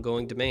the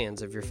ongoing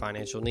demands of your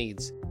financial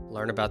needs.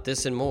 Learn about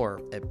this and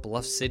more at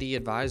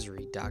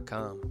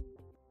bluffcityadvisory.com.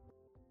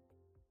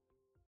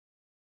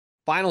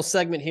 Final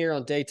segment here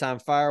on Daytime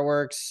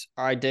Fireworks.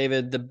 All right,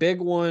 David, the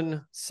big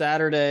one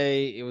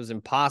Saturday, it was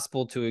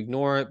impossible to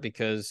ignore it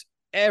because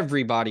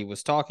everybody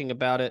was talking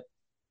about it.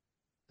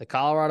 The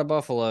Colorado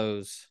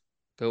Buffaloes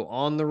go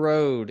on the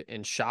road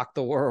and shock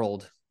the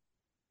world.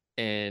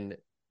 And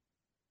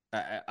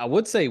I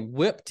would say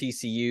whip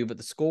TCU, but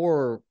the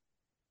score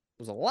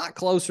was a lot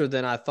closer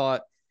than I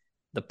thought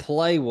the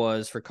play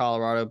was for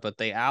Colorado, but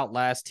they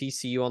outlast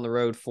TCU on the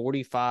road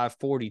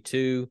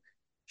 45-42.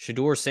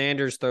 Shedeur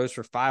Sanders throws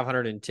for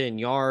 510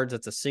 yards.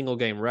 That's a single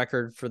game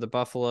record for the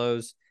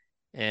Buffaloes.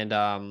 And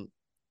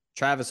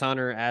Travis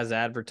Hunter, as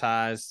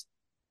advertised,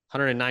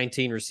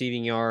 119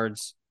 receiving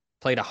yards,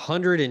 played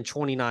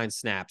 129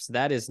 snaps.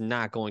 That is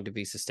not going to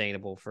be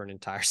sustainable for an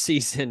entire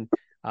season.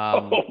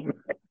 But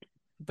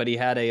he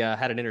had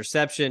an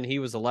interception. He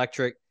was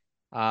electric.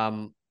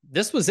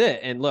 This was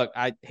it. And look,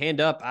 I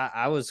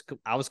was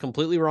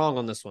completely wrong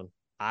on this one.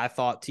 I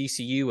thought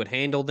TCU would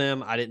handle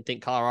them. I didn't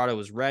think Colorado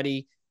was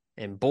ready.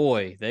 And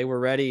boy, they were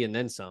ready and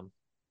then some.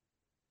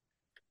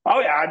 Oh,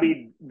 yeah. I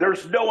mean,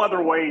 there's no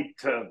other way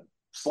to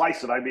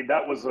slice it. I mean,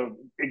 that was an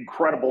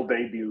incredible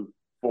debut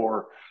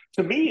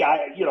to me,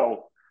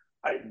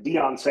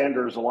 Deion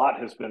Sanders, a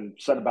lot has been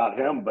said about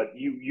him, but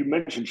you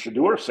mentioned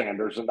Shedeur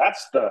Sanders, and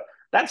that's the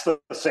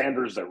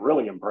Sanders that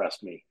really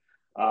impressed me.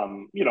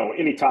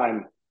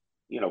 Anytime,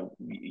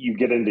 you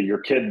get into your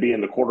kid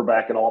being the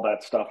quarterback and all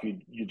that stuff,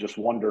 you just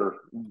wonder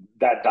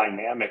that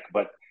dynamic,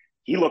 but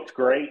he looked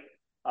great.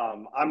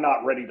 I'm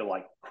not ready to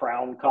like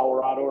crown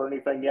Colorado or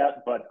anything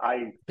yet, but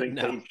I think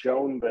No. they've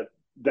shown that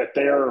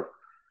they're,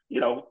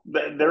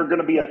 they're going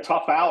to be a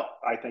tough out.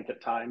 I think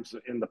at times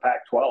in the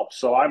Pac-12.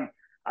 So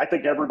I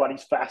think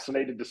everybody's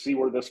fascinated to see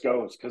where this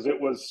goes because it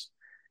was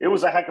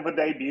a heck of a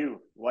debut.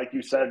 Like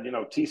you said,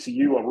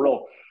 TCU, a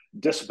real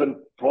disciplined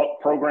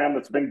program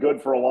that's been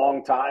good for a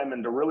long time,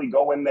 and to really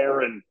go in there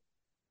and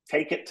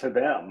take it to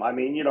them. I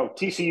mean,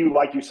 TCU,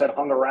 like you said,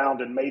 hung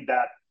around and made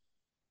that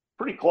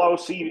pretty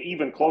close,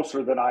 even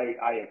closer than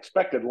I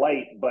expected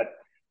late. But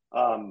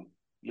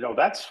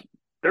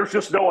there's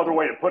just no other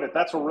way to put it.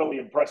 That's a really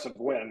impressive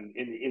win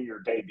in your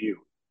debut.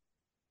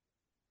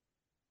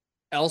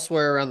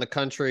 Elsewhere around the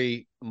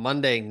country,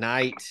 Monday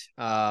night,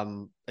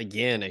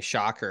 again, a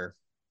shocker.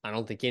 I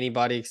don't think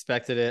anybody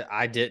expected it.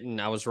 I didn't.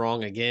 I was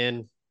wrong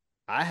again.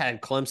 I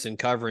had Clemson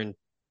covering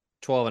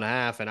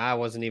 12.5, and I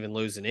wasn't even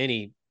losing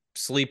any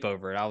sleep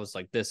over it. I was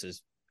like, this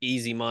is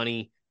easy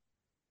money.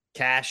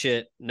 Cash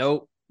it.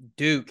 Nope.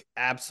 Duke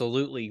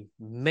absolutely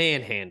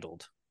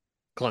manhandled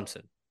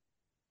Clemson.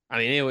 I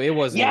mean, it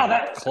wasn't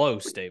even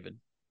close, David.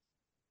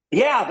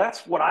 Yeah,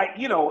 that's what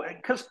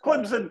because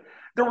Clemson,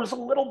 there was a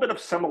little bit of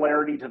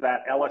similarity to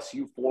that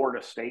LSU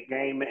Florida State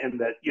game in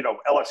that,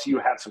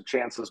 LSU had some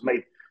chances,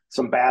 made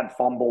some bad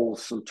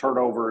fumbles, some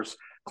turnovers.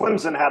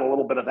 Clemson had a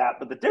little bit of that.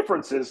 But the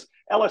difference is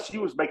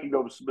LSU was making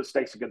those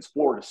mistakes against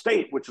Florida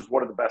State, which is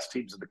one of the best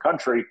teams in the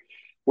country.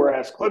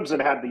 Whereas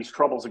Clemson had these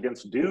troubles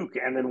against Duke.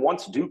 And then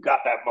once Duke got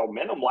that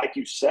momentum, like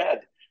you said,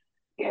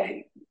 yeah,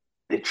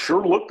 it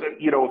sure looked,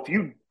 if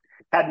you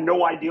had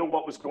no idea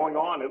what was going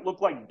on, it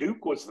looked like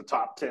Duke was the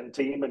top 10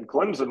 team and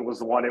Clemson was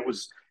the one. It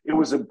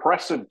was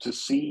impressive to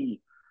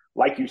see,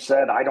 like you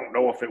said. I don't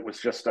know if it was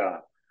just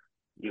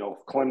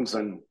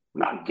Clemson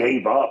not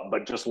gave up,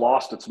 but just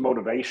lost its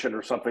motivation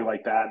or something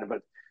like that. But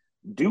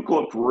Duke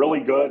looked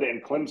really good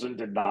and Clemson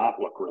did not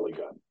look really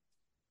good.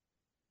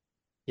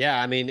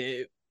 Yeah, I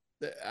mean,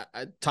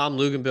 Tom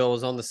Luganbill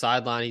was on the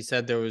sideline. He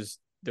said there was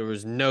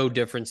no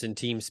difference in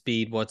team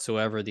speed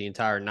whatsoever the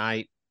entire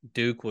night.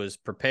 Duke was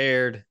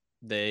prepared.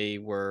 They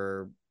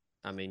were,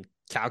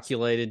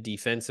 calculated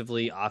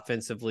defensively,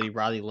 offensively.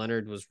 Riley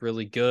Leonard was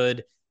really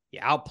good. He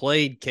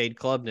outplayed Cade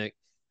Klubnik.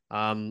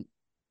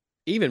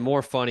 Even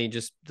more funny,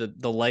 just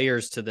the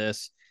layers to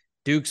this.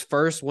 Duke's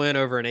first win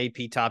over an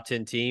AP top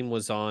 10 team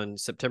was on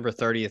September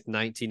 30th,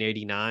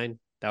 1989.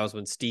 That was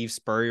when Steve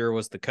Spurrier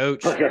was the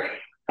coach.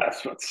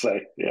 That's what to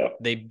say. Yeah.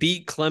 They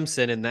beat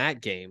Clemson in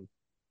that game.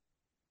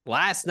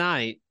 Last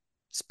night,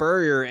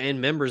 Spurrier and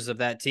members of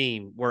that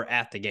team were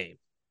at the game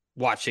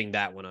watching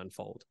that one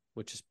unfold,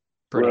 which is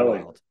pretty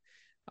wild.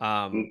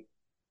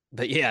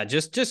 But yeah,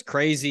 just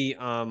crazy.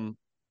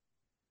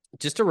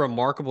 Just a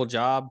remarkable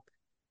job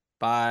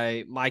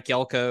by Mike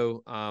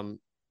Elko.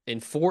 In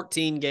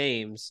 14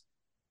 games,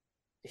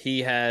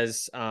 he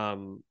has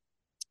so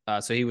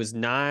he was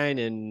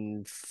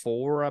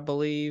 9-4, I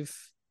believe,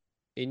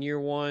 in year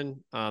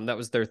one. That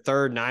was their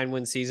third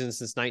 9-win season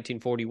since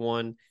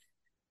 1941.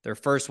 Their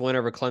first win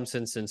over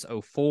Clemson since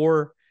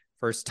 2004.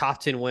 First top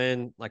 10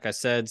 win, like I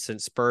said,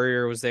 since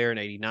Spurrier was there in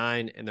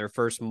 89, and their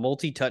first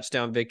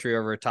multi-touchdown victory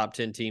over a top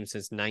 10 team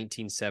since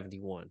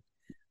 1971.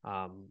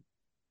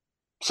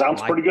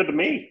 Sounds pretty good to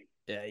me.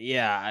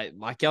 Yeah,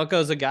 Mike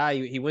Elko's a guy.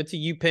 He went to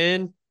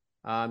UPenn.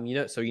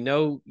 So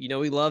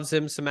he loves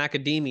him some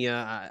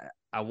academia.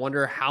 I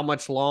wonder how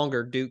much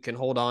longer Duke can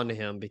hold on to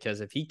him, because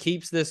if he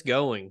keeps this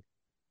going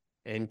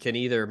and can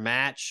either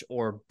match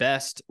or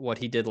best what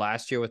he did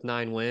last year with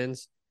 9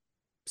 wins,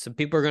 some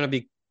people are going to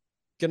be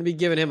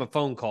giving him a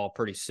phone call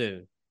pretty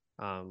soon.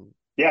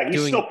 Yeah,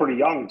 he's still pretty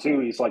young too.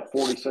 He's like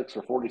 46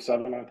 or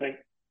 47, I think.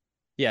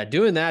 Yeah,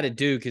 doing that at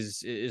Duke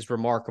is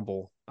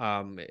remarkable.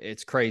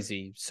 It's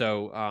crazy.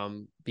 So,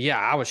 yeah,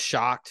 I was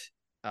shocked.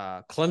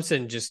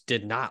 Clemson just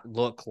did not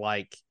look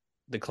like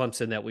the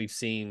Clemson that we've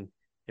seen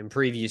in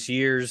previous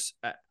years.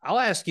 I'll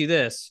ask you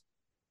this.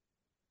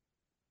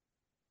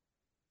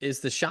 Is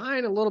the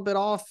shine a little bit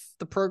off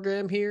the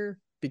program here?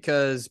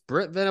 Because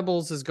Brent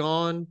Venables is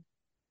gone,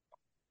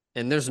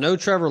 and there's no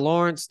Trevor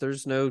Lawrence,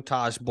 there's no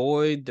Taj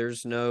Boyd,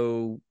 there's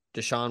no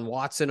Deshaun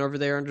Watson over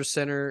there under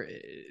center.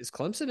 Is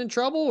Clemson in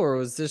trouble, or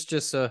was this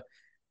just a,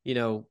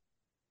 kind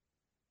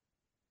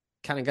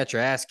of got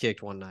your ass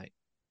kicked one night?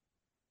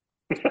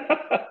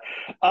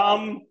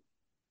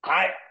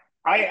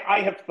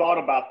 I have thought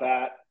about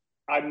that.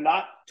 I'm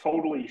not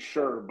totally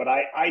sure, but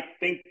I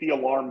think the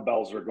alarm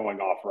bells are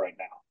going off right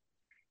now.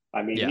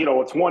 I mean,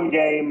 it's one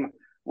game.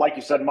 Like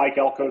you said, Mike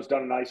Elko's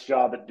done a nice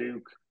job at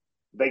Duke.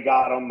 They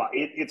got him.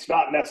 It's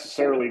not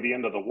necessarily the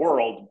end of the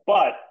world,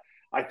 but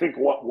I think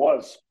what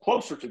was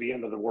closer to the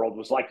end of the world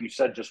was, like you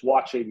said, just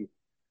watching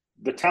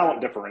the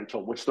talent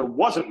differential, which there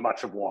wasn't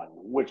much of one,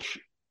 which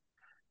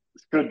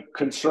should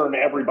concern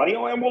everybody.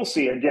 And we'll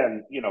see.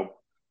 Again,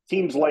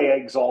 teams lay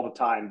eggs all the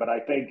time, but I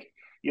think,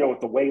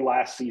 with the way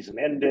last season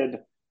ended,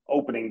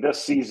 opening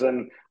this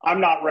season,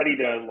 I'm not ready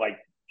to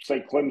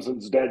say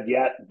Clemson's dead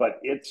yet, but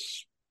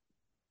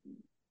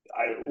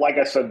like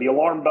I said, the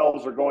alarm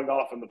bells are going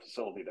off in the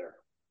facility there.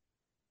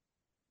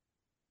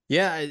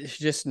 Yeah, it's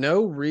just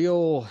no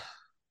real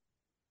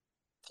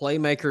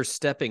playmakers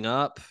stepping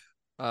up.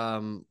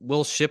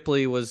 Will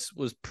Shipley was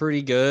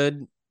pretty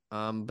good,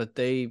 but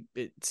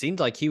it seemed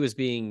like he was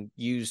being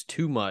used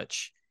too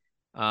much.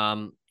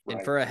 And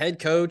for a head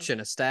coach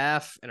and a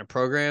staff and a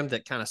program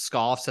that kind of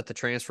scoffs at the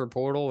transfer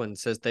portal and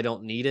says they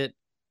don't need it,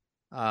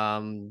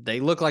 they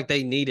look like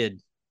they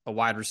needed a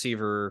wide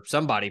receiver,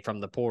 somebody from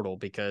the portal,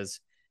 because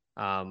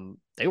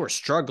they were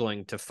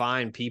struggling to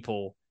find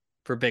people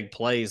for big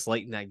plays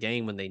late in that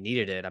game when they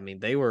needed it. I mean,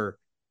 they were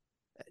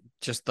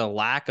just the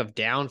lack of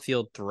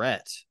downfield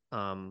threat,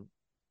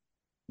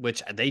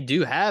 which they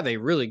do have a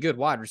really good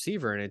wide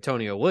receiver in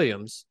Antonio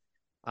Williams.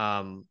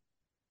 Alarm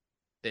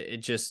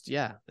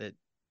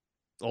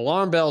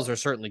bells are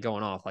certainly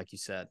going off, like you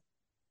said.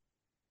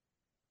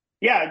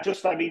 Yeah,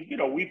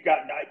 we've got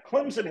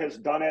Clemson has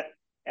done it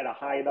at a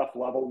high enough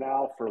level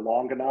now for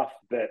long enough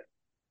that,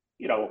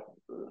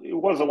 it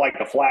wasn't like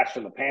a flash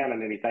in the pan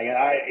and anything.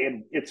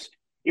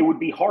 It would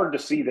be hard to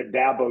see that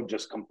Dabo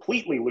just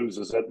completely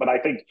loses it. But I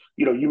think,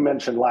 you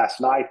mentioned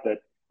last night that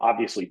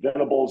obviously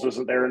Venables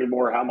isn't there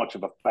anymore. How much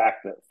of a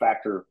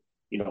factor,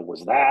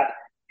 was that,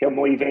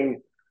 him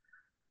leaving?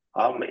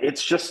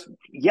 It's just,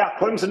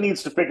 Clemson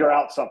needs to figure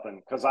out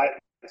something, because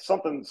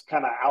something's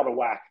kind of out of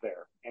whack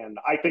there. And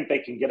I think they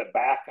can get it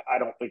back. I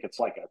don't think it's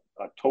like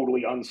a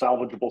totally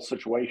unsalvageable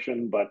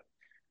situation, but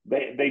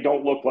they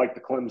don't look like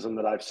the Clemson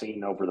that I've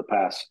seen over the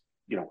past,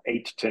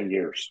 8 to 10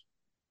 years.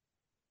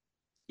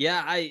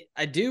 Yeah,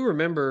 I do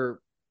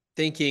remember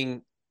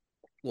thinking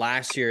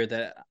last year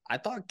that I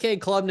thought Cade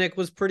Klubnik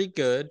was pretty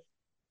good.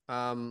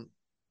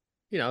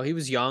 He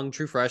was young,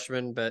 true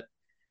freshman, but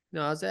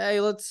I was like, hey,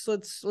 let's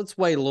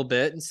wait a little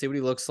bit and see what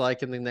he looks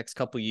like in the next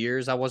couple of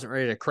years. I wasn't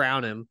ready to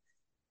crown him,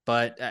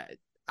 but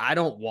I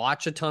don't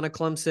watch a ton of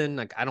Clemson.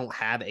 Like, I don't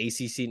have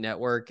ACC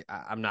Network.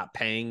 I'm not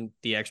paying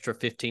the extra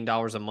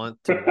 $15 a month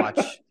to watch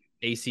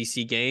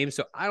ACC games,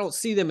 so I don't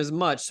see them as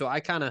much. So I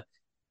kind of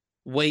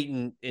wait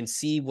and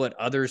see what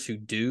others who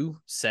do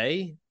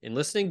say. And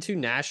listening to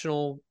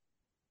national,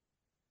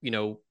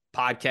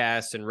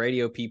 podcasts and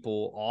radio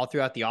people all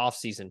throughout the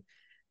offseason,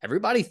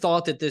 everybody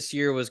thought that this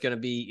year was going to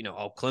be,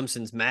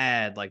 Clemson's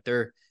mad. Like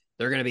they're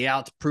going to be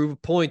out to prove a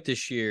point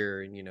this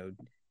year. And,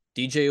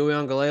 DJ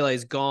Uiagalelei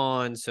is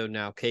gone. So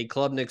now Cade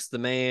Klubnik's the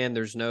man.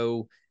 There's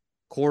no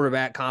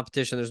quarterback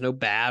competition. There's no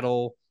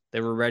battle.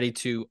 They were ready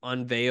to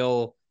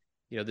unveil,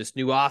 this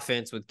new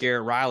offense with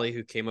Garrett Riley,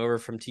 who came over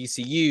from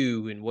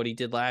TCU, and what he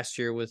did last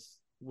year with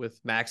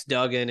Max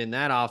Duggan and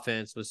that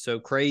offense was so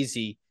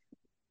crazy.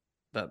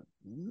 But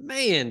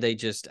man, they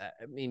just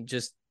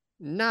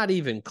not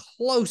even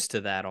close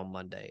to that on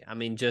Monday. I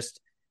mean,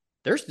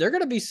 there's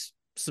going to be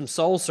some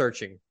soul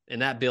searching in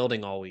that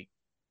building all week.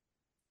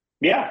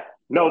 Yeah,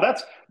 no,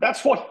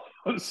 that's one of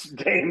those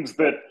games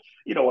that,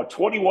 a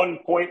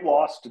 21-point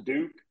loss to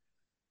Duke,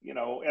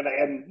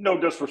 and no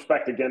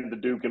disrespect again to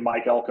Duke and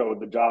Mike Elko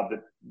and the job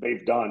that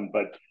they've done,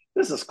 but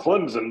this is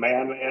Clemson,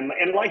 man.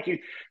 And like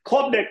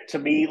Klubnik to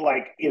me,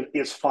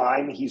 is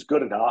fine. He's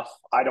good enough.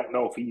 I don't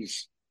know if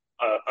he's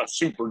a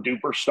super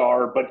duper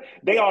star, but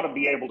they ought to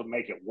be able to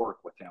make it work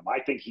with him.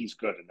 I think he's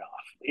good enough.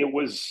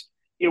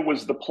 It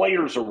was the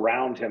players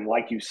around him,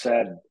 like you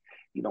said,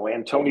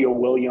 Antonio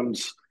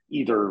Williams,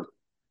 either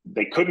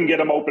they couldn't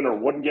get him open or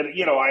wouldn't get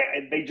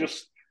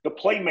it. The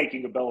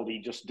playmaking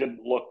ability just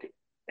didn't look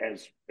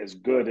as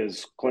good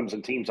as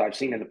Clemson teams I've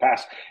seen in the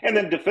past. And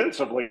then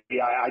defensively,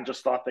 I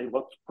just thought they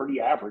looked pretty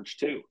average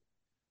too.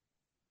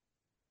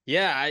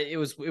 Yeah, it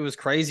was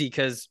crazy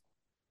because,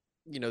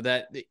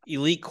 that the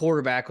elite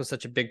quarterback was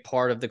such a big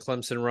part of the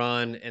Clemson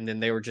run, and then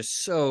they were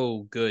just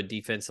so good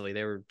defensively.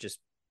 They were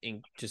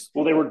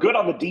well, they were good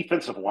on the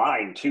defensive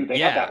line too. They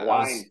had that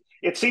line.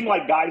 It seemed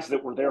like guys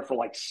that were there for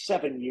like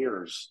 7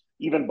 years,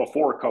 even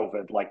before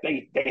COVID. Like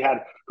they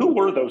had, who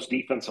were those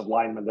defensive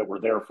linemen that were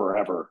there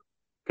forever?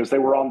 Because they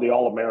were on the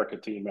All-America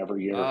team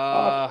every year.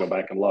 I'll have to go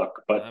back and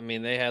look. But I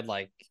mean, they had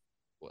like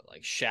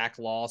Shaq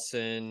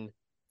Lawson,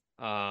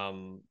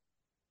 the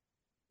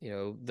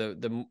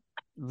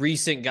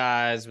recent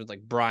guys with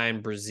like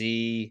Brian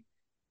Brzee.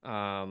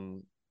 I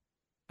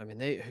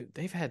mean,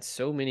 they've had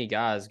so many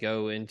guys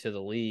go into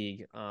the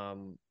league.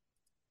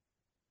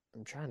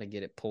 I'm trying to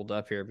get it pulled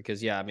up here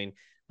because,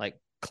 like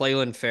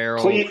Clelin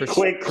Ferrell.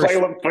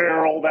 Clelin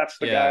Ferrell, that's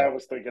the guy I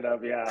was thinking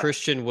of, yeah.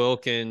 Christian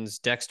Wilkins,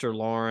 Dexter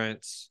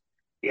Lawrence.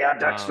 Yeah,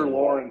 Dexter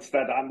Lawrence,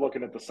 that I'm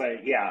looking at the same.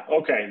 Yeah,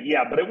 okay,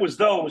 yeah, but it was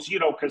those,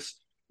 because,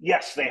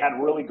 yes, they had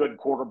really good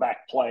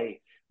quarterback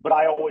play, but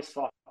I always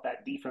thought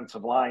that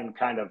defensive line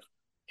kind of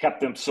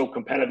kept them so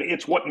competitive.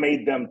 It's what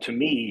made them, to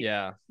me,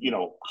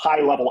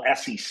 high-level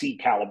SEC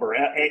caliber,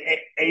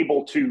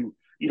 able to,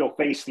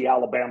 face the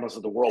Alabamas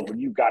of the world. When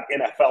you've got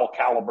NFL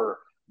caliber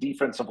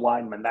defensive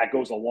linemen, that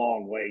goes a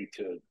long way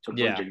to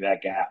bridging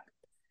that gap.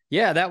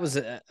 Yeah,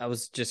 I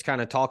was just kind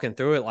of talking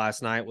through it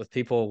last night with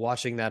people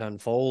watching that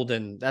unfold.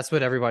 And that's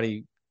what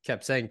everybody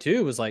kept saying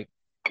too, was like,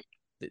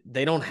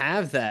 they don't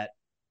have that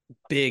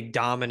big,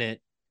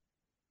 dominant,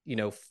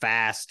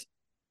 fast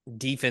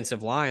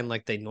defensive line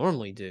like they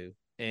normally do.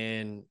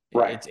 And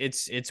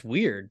it's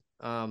weird.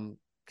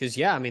 Cause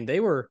they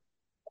were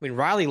I mean,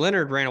 Riley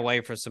Leonard ran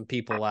away from some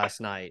people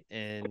last night,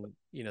 and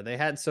they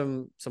had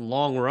some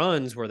long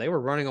runs where they were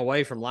running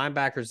away from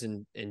linebackers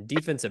and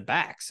defensive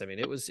backs. I mean,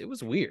 it was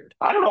weird.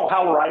 I don't know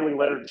how Riley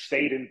Leonard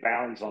stayed in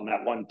bounds on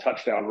that one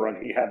touchdown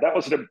run he had. That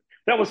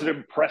was an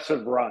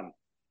impressive run,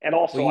 and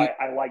also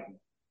I like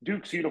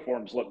Duke's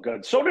uniforms look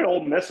good. So did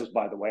Ole Miss's,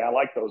 by the way. I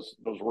like those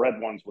red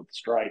ones with the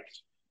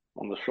stripes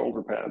on the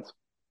shoulder pads.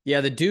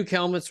 Yeah, the Duke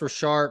helmets were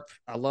sharp.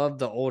 I love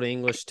the Old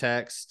English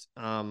text.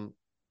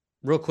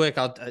 Real quick,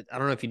 I don't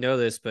know if you know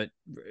this, but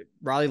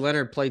Riley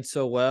Leonard played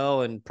so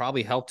well and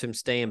probably helped him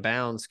stay in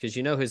bounds because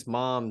his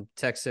mom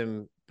texts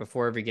him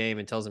before every game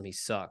and tells him he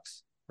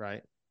sucks,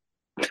 right?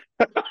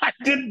 I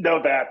didn't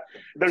know that.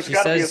 There's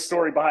got to be a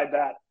story behind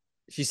that.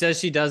 She says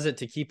she does it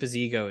to keep his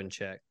ego in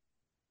check.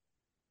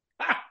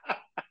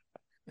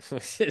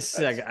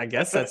 I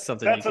guess that's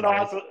something. That's an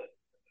awesome,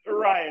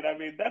 right? I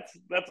mean,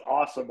 that's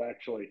awesome.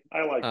 Actually,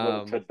 I like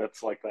little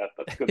tidbits like that.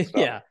 That's good stuff.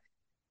 Yeah.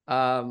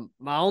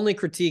 My only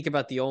critique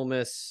about the Ole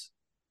Miss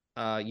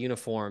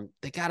uniform,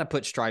 they got to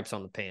put stripes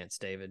on the pants,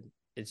 David.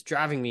 It's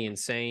driving me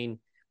insane.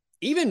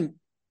 It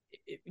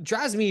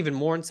drives me even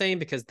more insane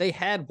because they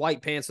had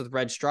white pants with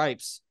red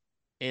stripes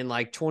in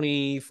like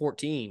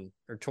 2014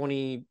 or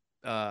 20.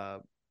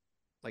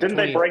 Didn't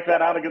they break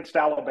that out against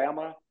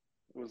Alabama?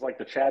 It was like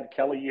the Chad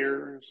Kelly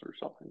years or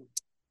something.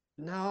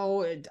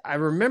 No, I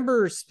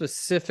remember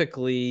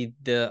specifically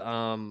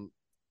the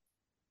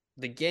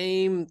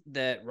game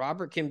that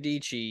Robert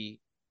Kimdichie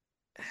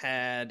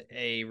had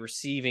a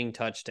receiving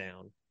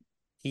touchdown.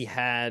 He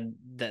had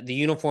the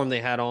uniform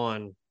they had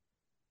on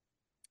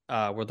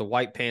were the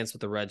white pants with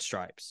the red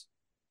stripes.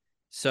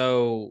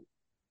 So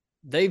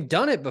they've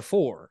done it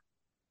before.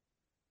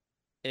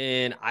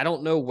 And I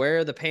don't know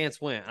where the pants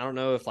went. I don't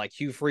know if like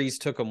Hugh Freeze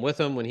took them with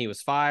him when he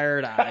was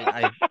fired.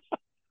 I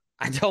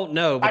don't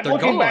know, but they're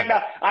gone. Back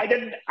now, I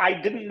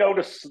didn't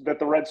notice that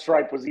the red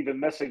stripe was even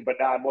missing, but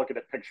now I'm looking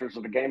at pictures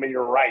of the game, and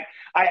you're right.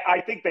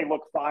 I think they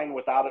look fine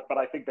without it, but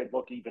I think they'd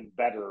look even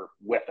better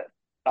with it.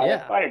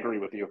 I agree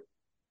with you.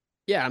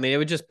 Yeah, I mean, it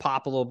would just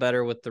pop a little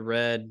better with the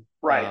red.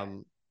 Right.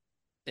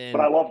 But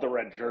I love the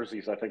red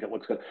jerseys. I think it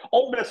looks good.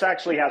 Ole Miss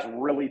actually has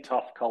really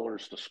tough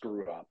colors to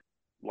screw up.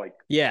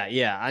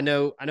 Yeah. I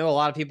know a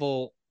lot of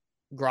people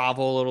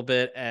grovel a little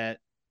bit at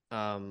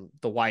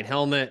the white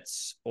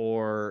helmets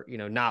or,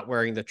 not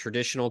wearing the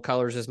traditional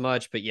colors as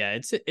much. But yeah,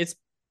 it's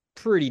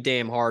pretty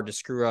damn hard to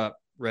screw up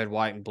red,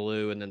 white, and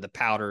blue. And then the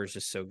powder is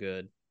just so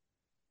good.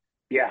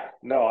 Yeah,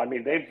 no, I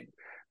mean,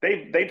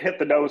 they've hit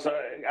the nose.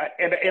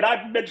 And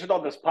I've mentioned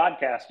on this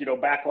podcast,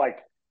 back like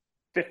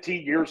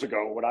 15 years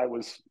ago when I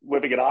was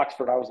living in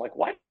Oxford, I was like,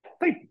 why don't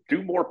they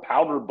do more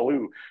powder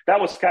blue? That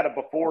was kind of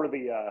before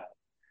the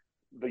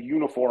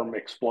uniform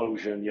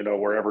explosion,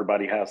 where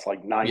everybody has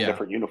like 9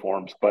 different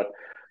uniforms. But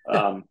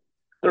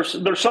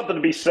there's something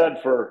to be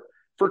said for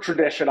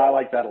tradition. I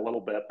like that a little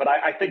bit. But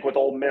I think with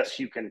Ole Miss,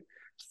 you can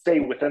stay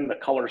within the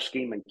color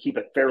scheme and keep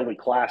it fairly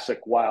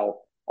classic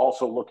while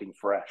also looking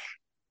fresh.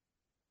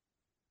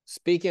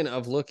 Speaking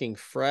of looking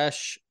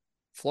fresh,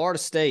 Florida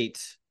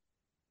State.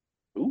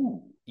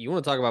 Ooh. You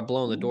want to talk about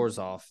blowing the doors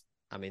off.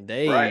 I mean,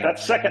 that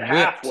second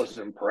half was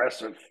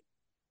impressive.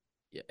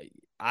 Yeah,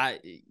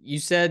 you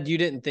said you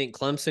didn't think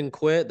Clemson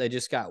quit. They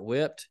just got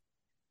whipped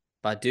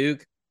by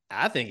Duke.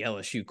 I think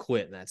LSU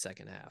quit in that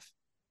second half.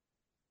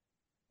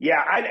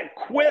 Yeah,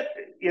 quit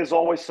is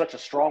always such a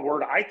strong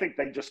word. I think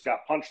they just got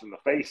punched in the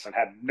face and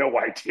had no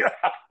idea.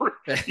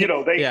 They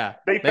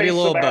faced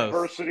some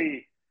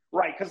adversity.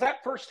 Right, because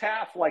that first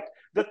half, like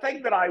the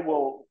thing that I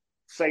will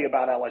say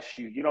about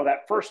LSU,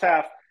 that first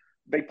half,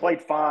 they played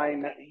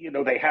fine.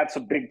 They had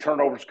some big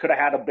turnovers, could have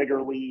had a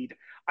bigger lead.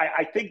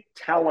 I think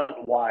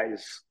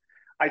talent-wise,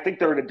 I think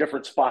they're in a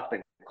different spot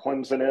than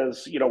Clemson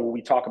is. When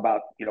we talk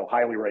about,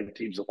 highly rated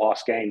teams that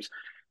lost games.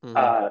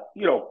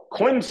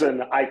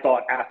 Clemson, I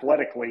thought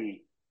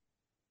athletically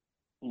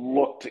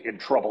looked in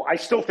trouble. I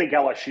still think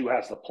LSU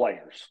has the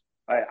players.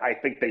 I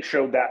think they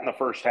showed that in the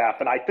first half,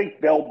 and I think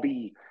they'll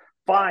be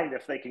fine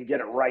if they can get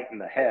it right in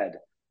the head.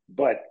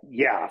 But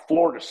yeah,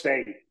 Florida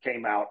State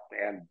came out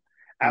and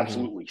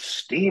absolutely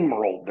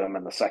steamrolled them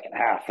in the second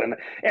half. And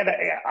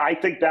I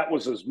think that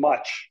was as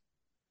much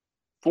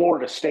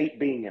Florida State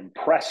being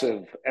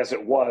impressive as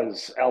it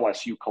was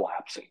LSU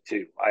collapsing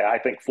too. I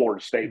think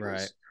Florida State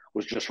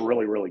was just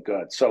really, really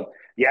good. So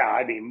yeah,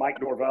 I mean,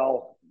 Mike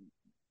Norvell,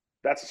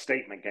 that's a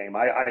statement game.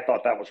 I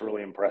thought that was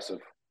really impressive.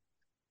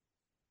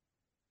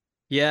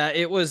 Yeah,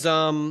 it was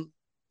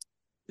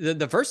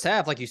the first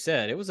half, like you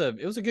said, it was a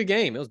good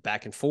game. It was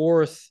back and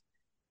forth.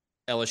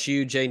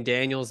 LSU, Jaden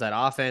Daniels, that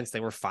offense, they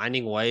were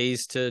finding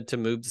ways to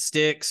move the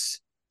sticks,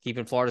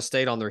 keeping Florida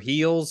State on their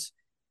heels.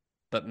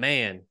 But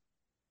man,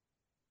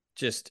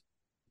 just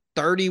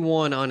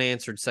 31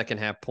 unanswered second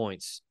half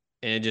points.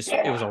 And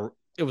the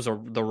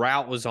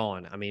route was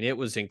on. I mean, it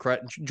was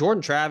incredible.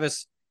 Jordan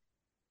Travis,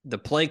 the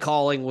play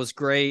calling was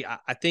great.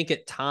 I think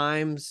at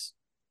times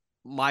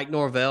Mike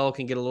Norvell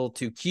can get a little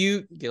too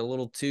cute, get a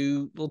little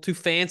too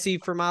fancy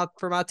for my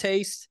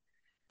taste.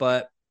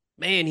 But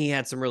man, he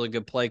had some really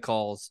good play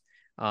calls.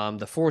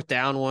 The fourth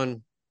down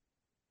one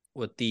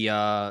with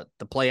the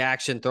play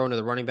action thrown to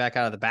the running back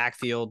out of the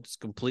backfield. It's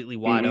completely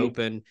wide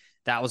open.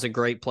 That was a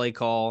great play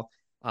call.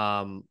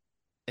 And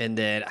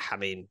then, I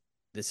mean,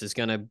 this is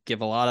going to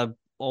give a lot of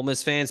Ole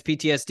Miss fans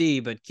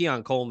PTSD, but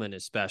Keon Coleman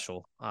is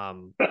special.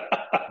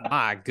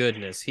 My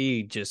goodness,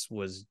 he just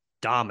was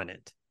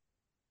dominant.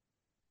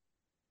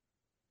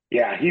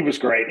 Yeah, he was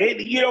great.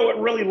 It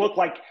really looked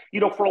like,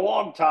 for a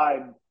long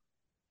time,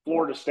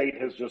 Florida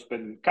State has just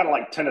been kind of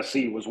like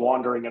Tennessee was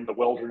wandering in the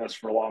wilderness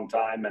for a long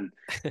time. And,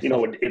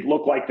 it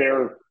looked like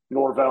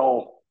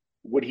Norvell,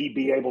 would he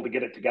be able to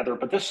get it together?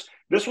 But this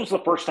was the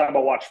first time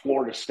I watched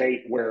Florida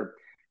State where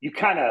you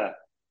kind of,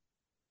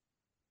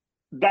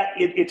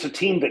 it's a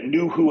team that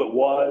knew who it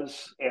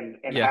was and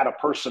had a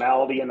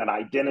personality and an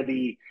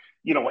identity,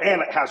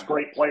 and it has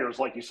great players.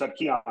 Like you said,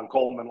 Keon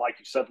Coleman, like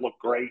you said, looked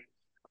great.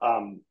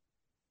 I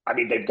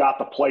mean, they've got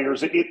the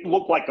players. It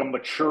looked like a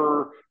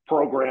mature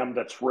program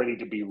that's ready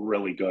to be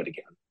really good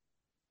again.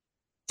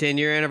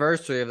 10-year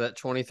anniversary of that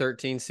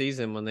 2013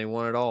 season when they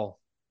won it all.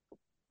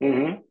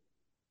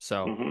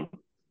 So,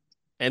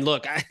 and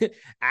look,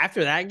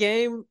 after that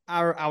game,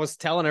 I was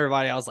telling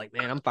everybody, I was like,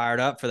 man, I'm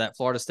fired up for that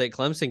Florida State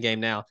Clemson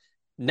game now.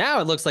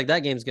 Now it looks like that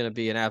game's going to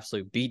be an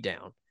absolute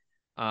beatdown.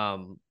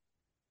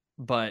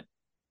 But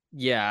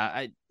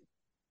yeah,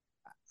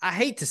 I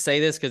hate to say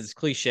this because it's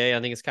cliche.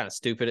 I think it's kind of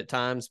stupid at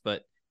times,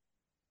 but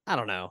I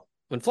don't know.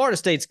 When Florida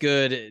State's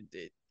good,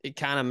 it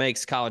kind of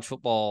makes college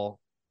football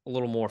a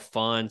little more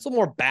fun. It's a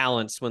little more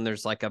balanced when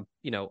there's like a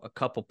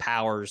couple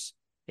powers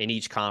in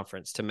each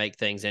conference to make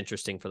things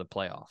interesting for the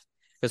playoff.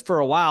 Because for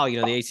a while, the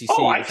ACC.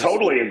 Oh, I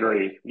totally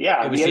agree.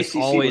 Yeah, it was the just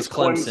ACC always was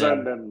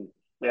Clemson and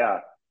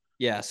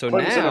yeah. So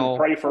Clemson now, and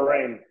pray for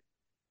rain.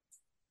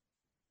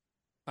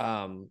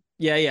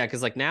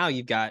 because like now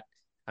you've got,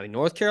 I mean,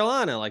 North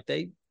Carolina, like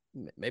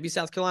maybe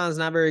South Carolina's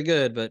not very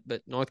good, but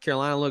North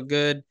Carolina looked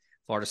good.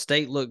 Florida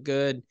State looked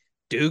good.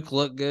 Duke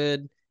looked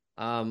good.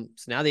 So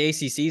now the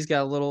ACC's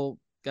got a little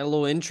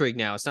intrigue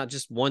now. It's not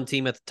just one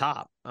team at the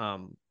top.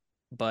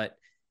 But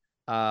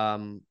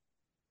all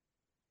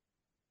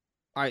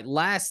right,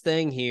 last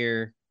thing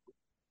here,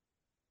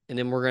 and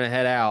then we're gonna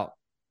head out.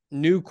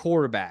 New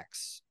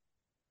quarterbacks: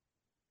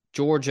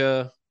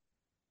 Georgia,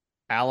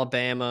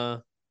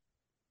 Alabama,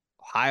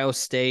 Ohio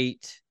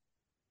State.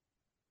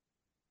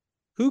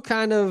 Who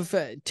kind of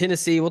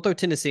Tennessee? We'll throw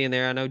Tennessee in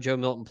there. I know Joe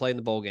Milton played in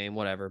the bowl game,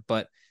 whatever.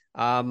 But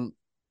new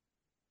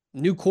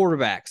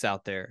quarterbacks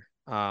out there.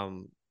 I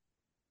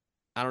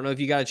don't know if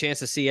you got a chance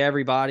to see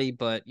everybody,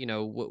 but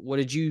what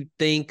did you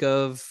think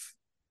of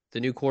the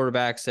new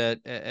quarterbacks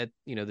at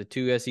the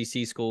two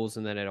SEC schools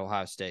and then at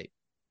Ohio State?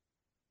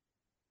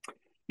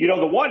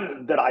 The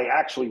one that I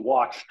actually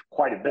watched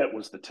quite a bit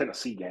was the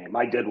Tennessee game.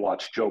 I did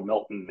watch Joe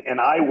Milton, and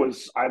I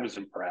was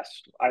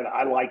impressed.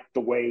 I liked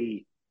the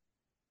way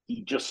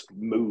he just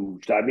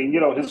moved. I mean,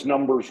 his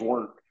numbers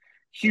weren't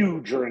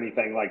huge or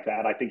anything like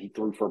that. I think he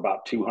threw for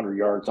about 200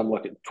 yards. I'm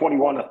looking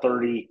 21 to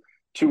 30,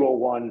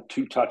 201,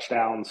 2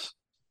 touchdowns.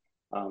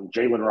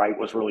 Jalen Wright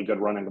was really good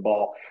running the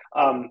ball.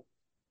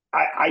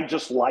 I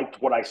just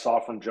liked what I saw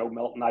from Joe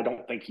Milton. I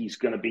don't think he's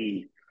going to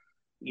be,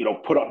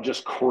 put up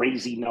just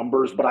crazy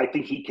numbers, but I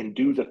think he can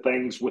do the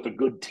things with a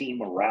good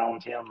team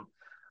around him.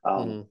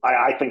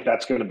 I think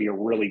that's going to be a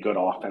really good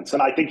offense.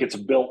 And I think it's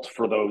built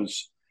for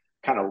those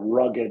kind of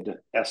rugged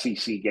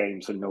SEC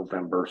games in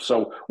November.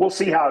 So we'll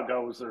see how it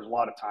goes. There's a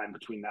lot of time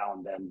between now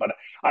and then, but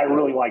I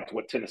really liked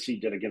what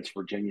Tennessee did against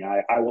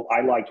Virginia.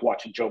 I liked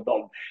watching Joe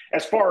Milton.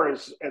 As far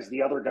as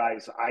the other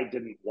guys, I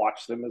didn't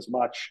watch them as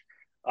much.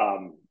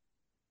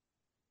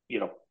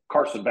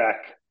 Carson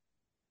Beck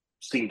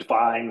seemed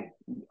fine.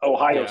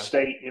 Ohio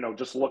State,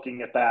 just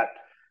looking at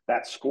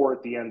that score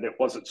at the end, it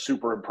wasn't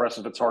super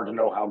impressive. It's hard to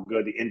know how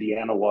good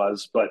Indiana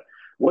was, but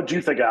what do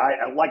you think?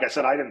 Like I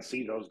said, I didn't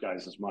see those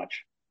guys as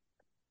much.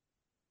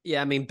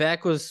 Yeah, I mean,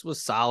 Beck was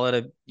solid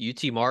at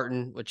UT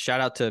Martin, which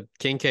shout out to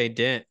Kincaid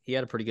Dent. He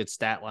had a pretty good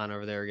stat line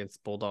over there against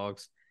the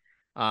Bulldogs.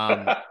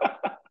 Yeah,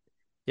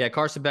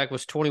 Carson Beck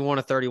was 21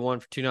 to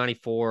 31 for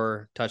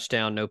 294,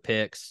 touchdown, no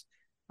picks.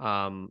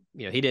 He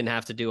didn't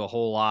have to do a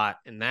whole lot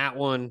in that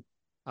one.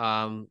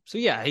 So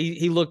yeah,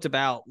 he looked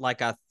about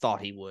like I thought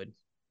he would.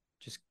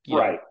 Just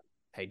right.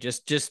 Hey,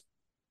 just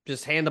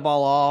hand the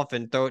ball off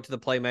and throw it to the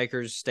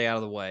playmakers, stay out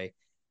of the way.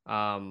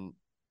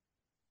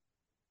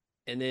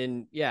 And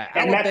then,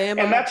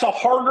 Alabama. And that's a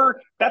harder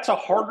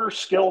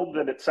skill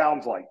than it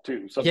sounds like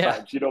too.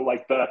 Sometimes,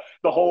 like the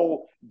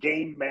whole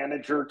game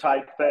manager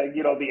type thing,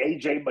 the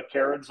AJ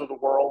McCarrons of the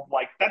world,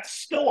 like that's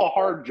still a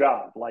hard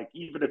job. Like,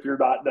 even if you're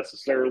not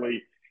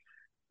necessarily,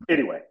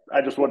 anyway,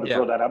 I just wanted to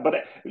throw that out. But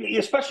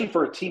especially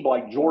for a team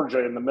like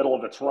Georgia in the middle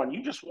of its run,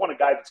 you just want a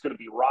guy that's going to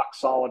be rock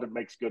solid and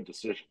makes good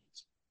decisions.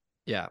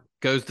 Yeah.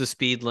 Goes the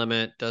speed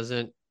limit,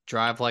 doesn't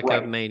drive like a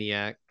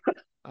maniac.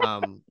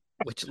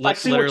 Which I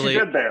see literally,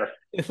 what you did there.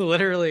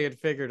 Literally and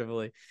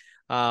figuratively.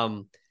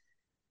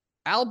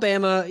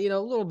 Alabama, a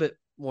little bit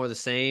more the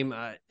same.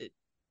 A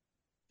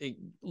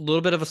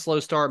little bit of a slow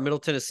start. Middle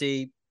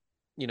Tennessee,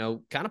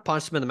 kind of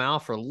punched them in the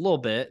mouth for a little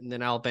bit, and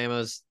then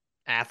Alabama's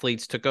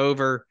athletes took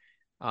over.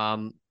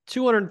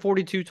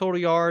 242 total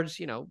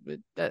yards.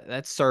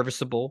 That's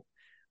serviceable.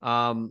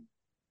 The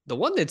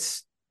one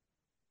that's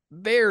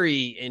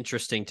very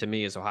interesting to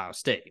me is Ohio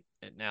State.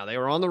 Now, they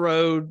were on the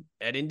road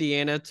at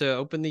Indiana to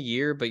open the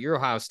year, but you're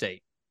Ohio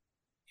State.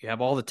 You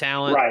have all the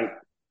talent. Right.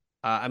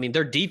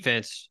 Their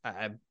defense,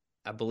 I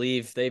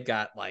believe they've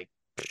got like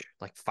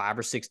 5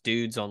 or 6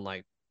 dudes on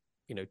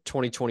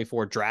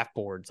 2024 draft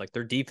boards. Like,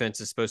 their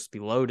defense is supposed to be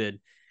loaded.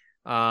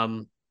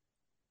 Marvin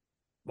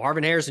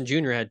Harrison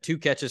Jr. had 2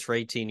 catches for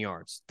 18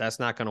 yards. That's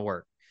not going to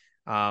work.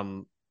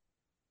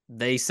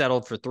 They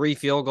settled for 3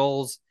 field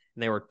goals,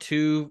 and they were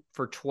 2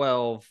 for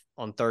 12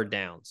 on third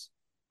downs.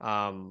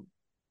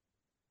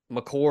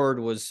 McCord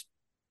was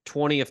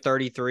 20 of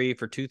 33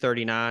 for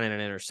 239 and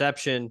an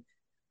interception.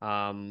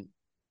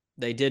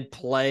 They did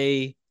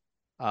play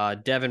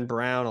Devin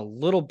Brown a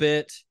little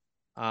bit.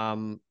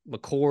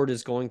 McCord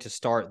is going to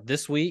start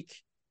this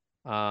week.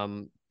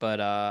 But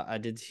I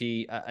did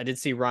see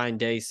Ryan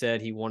Day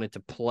said he wanted to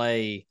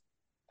play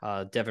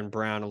Devin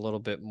Brown a little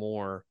bit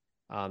more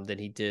than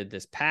he did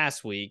this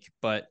past week.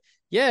 But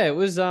yeah, it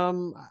was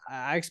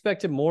I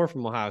expected more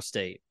from Ohio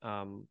State.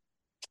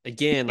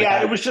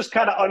 It was just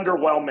kind of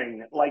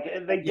underwhelming. Like,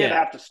 they did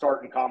have to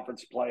start in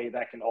conference play.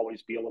 That can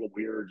always be a little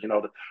weird.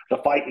 The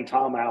fight in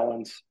Tom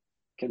Allen's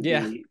can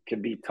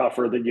be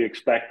tougher than you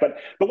expect. But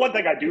the one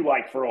thing I do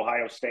like for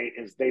Ohio State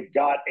is they've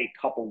got a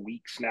couple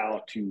weeks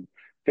now to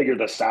figure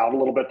this out a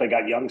little bit. They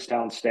got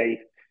Youngstown State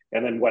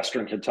and then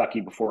Western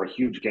Kentucky before a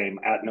huge game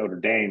at Notre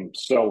Dame.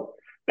 So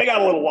they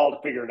got a little while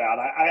to figure it out.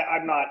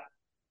 I'm not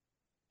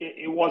 –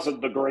 it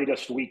wasn't the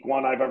greatest week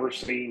 1 I've ever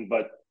seen,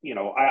 but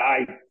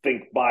I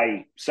think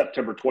by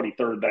September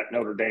 23rd, that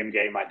Notre Dame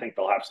game, I think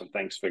they'll have some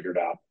things figured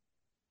out.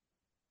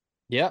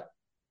 Yep.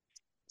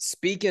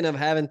 Speaking of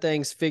having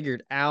things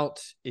figured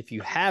out, if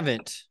you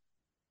haven't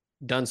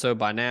done so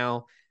by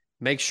now,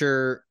 make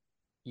sure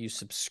you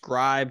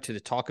subscribe to the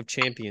Talk of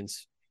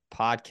Champions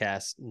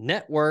podcast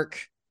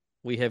network.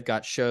 We have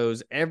got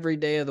shows every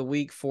day of the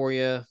week for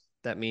you.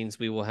 That means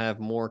we will have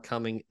more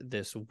coming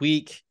this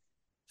week,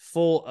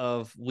 full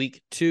of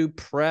week 2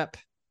 prep.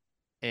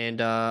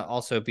 And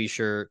also be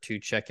sure to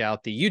check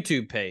out the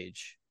YouTube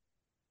page,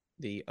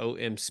 the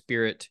OM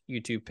Spirit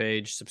YouTube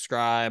page.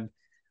 Subscribe,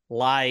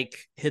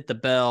 hit the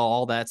bell,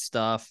 all that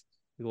stuff.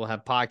 We will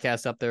have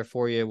podcasts up there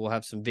for you. We'll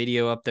have some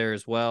video up there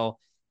as well.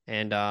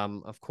 And,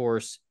 of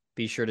course,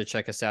 be sure to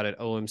check us out at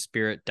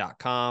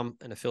omspirit.com,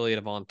 an affiliate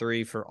of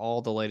On3, for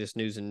all the latest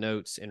news and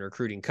notes and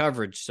recruiting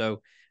coverage.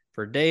 So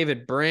for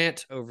David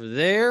Brandt over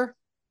there,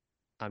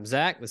 I'm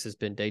Zach. This has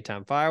been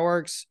Daytime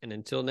Fireworks. And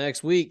until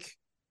next week,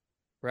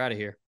 we're out of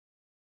here.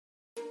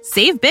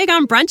 Save big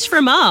on brunch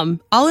for mom,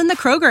 all in the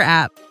Kroger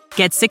app.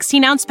 Get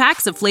 16-ounce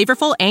packs of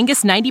flavorful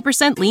Angus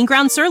 90% lean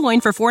ground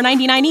sirloin for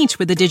 $4.99 each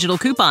with a digital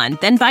coupon.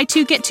 Then buy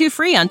 2, get 2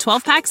 free on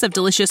 12 packs of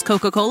delicious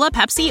Coca-Cola,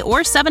 Pepsi, or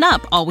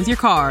 7-Up, all with your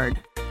card.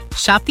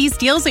 Shop these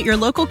deals at your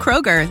local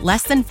Kroger,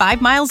 less than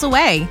 5 miles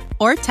away.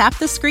 Or tap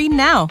the screen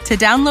now to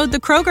download the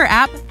Kroger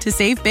app to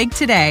save big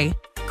today.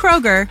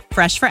 Kroger,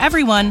 fresh for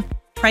everyone.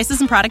 Prices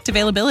and product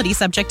availability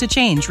subject to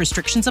change.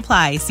 Restrictions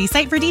apply. See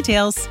site for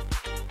details.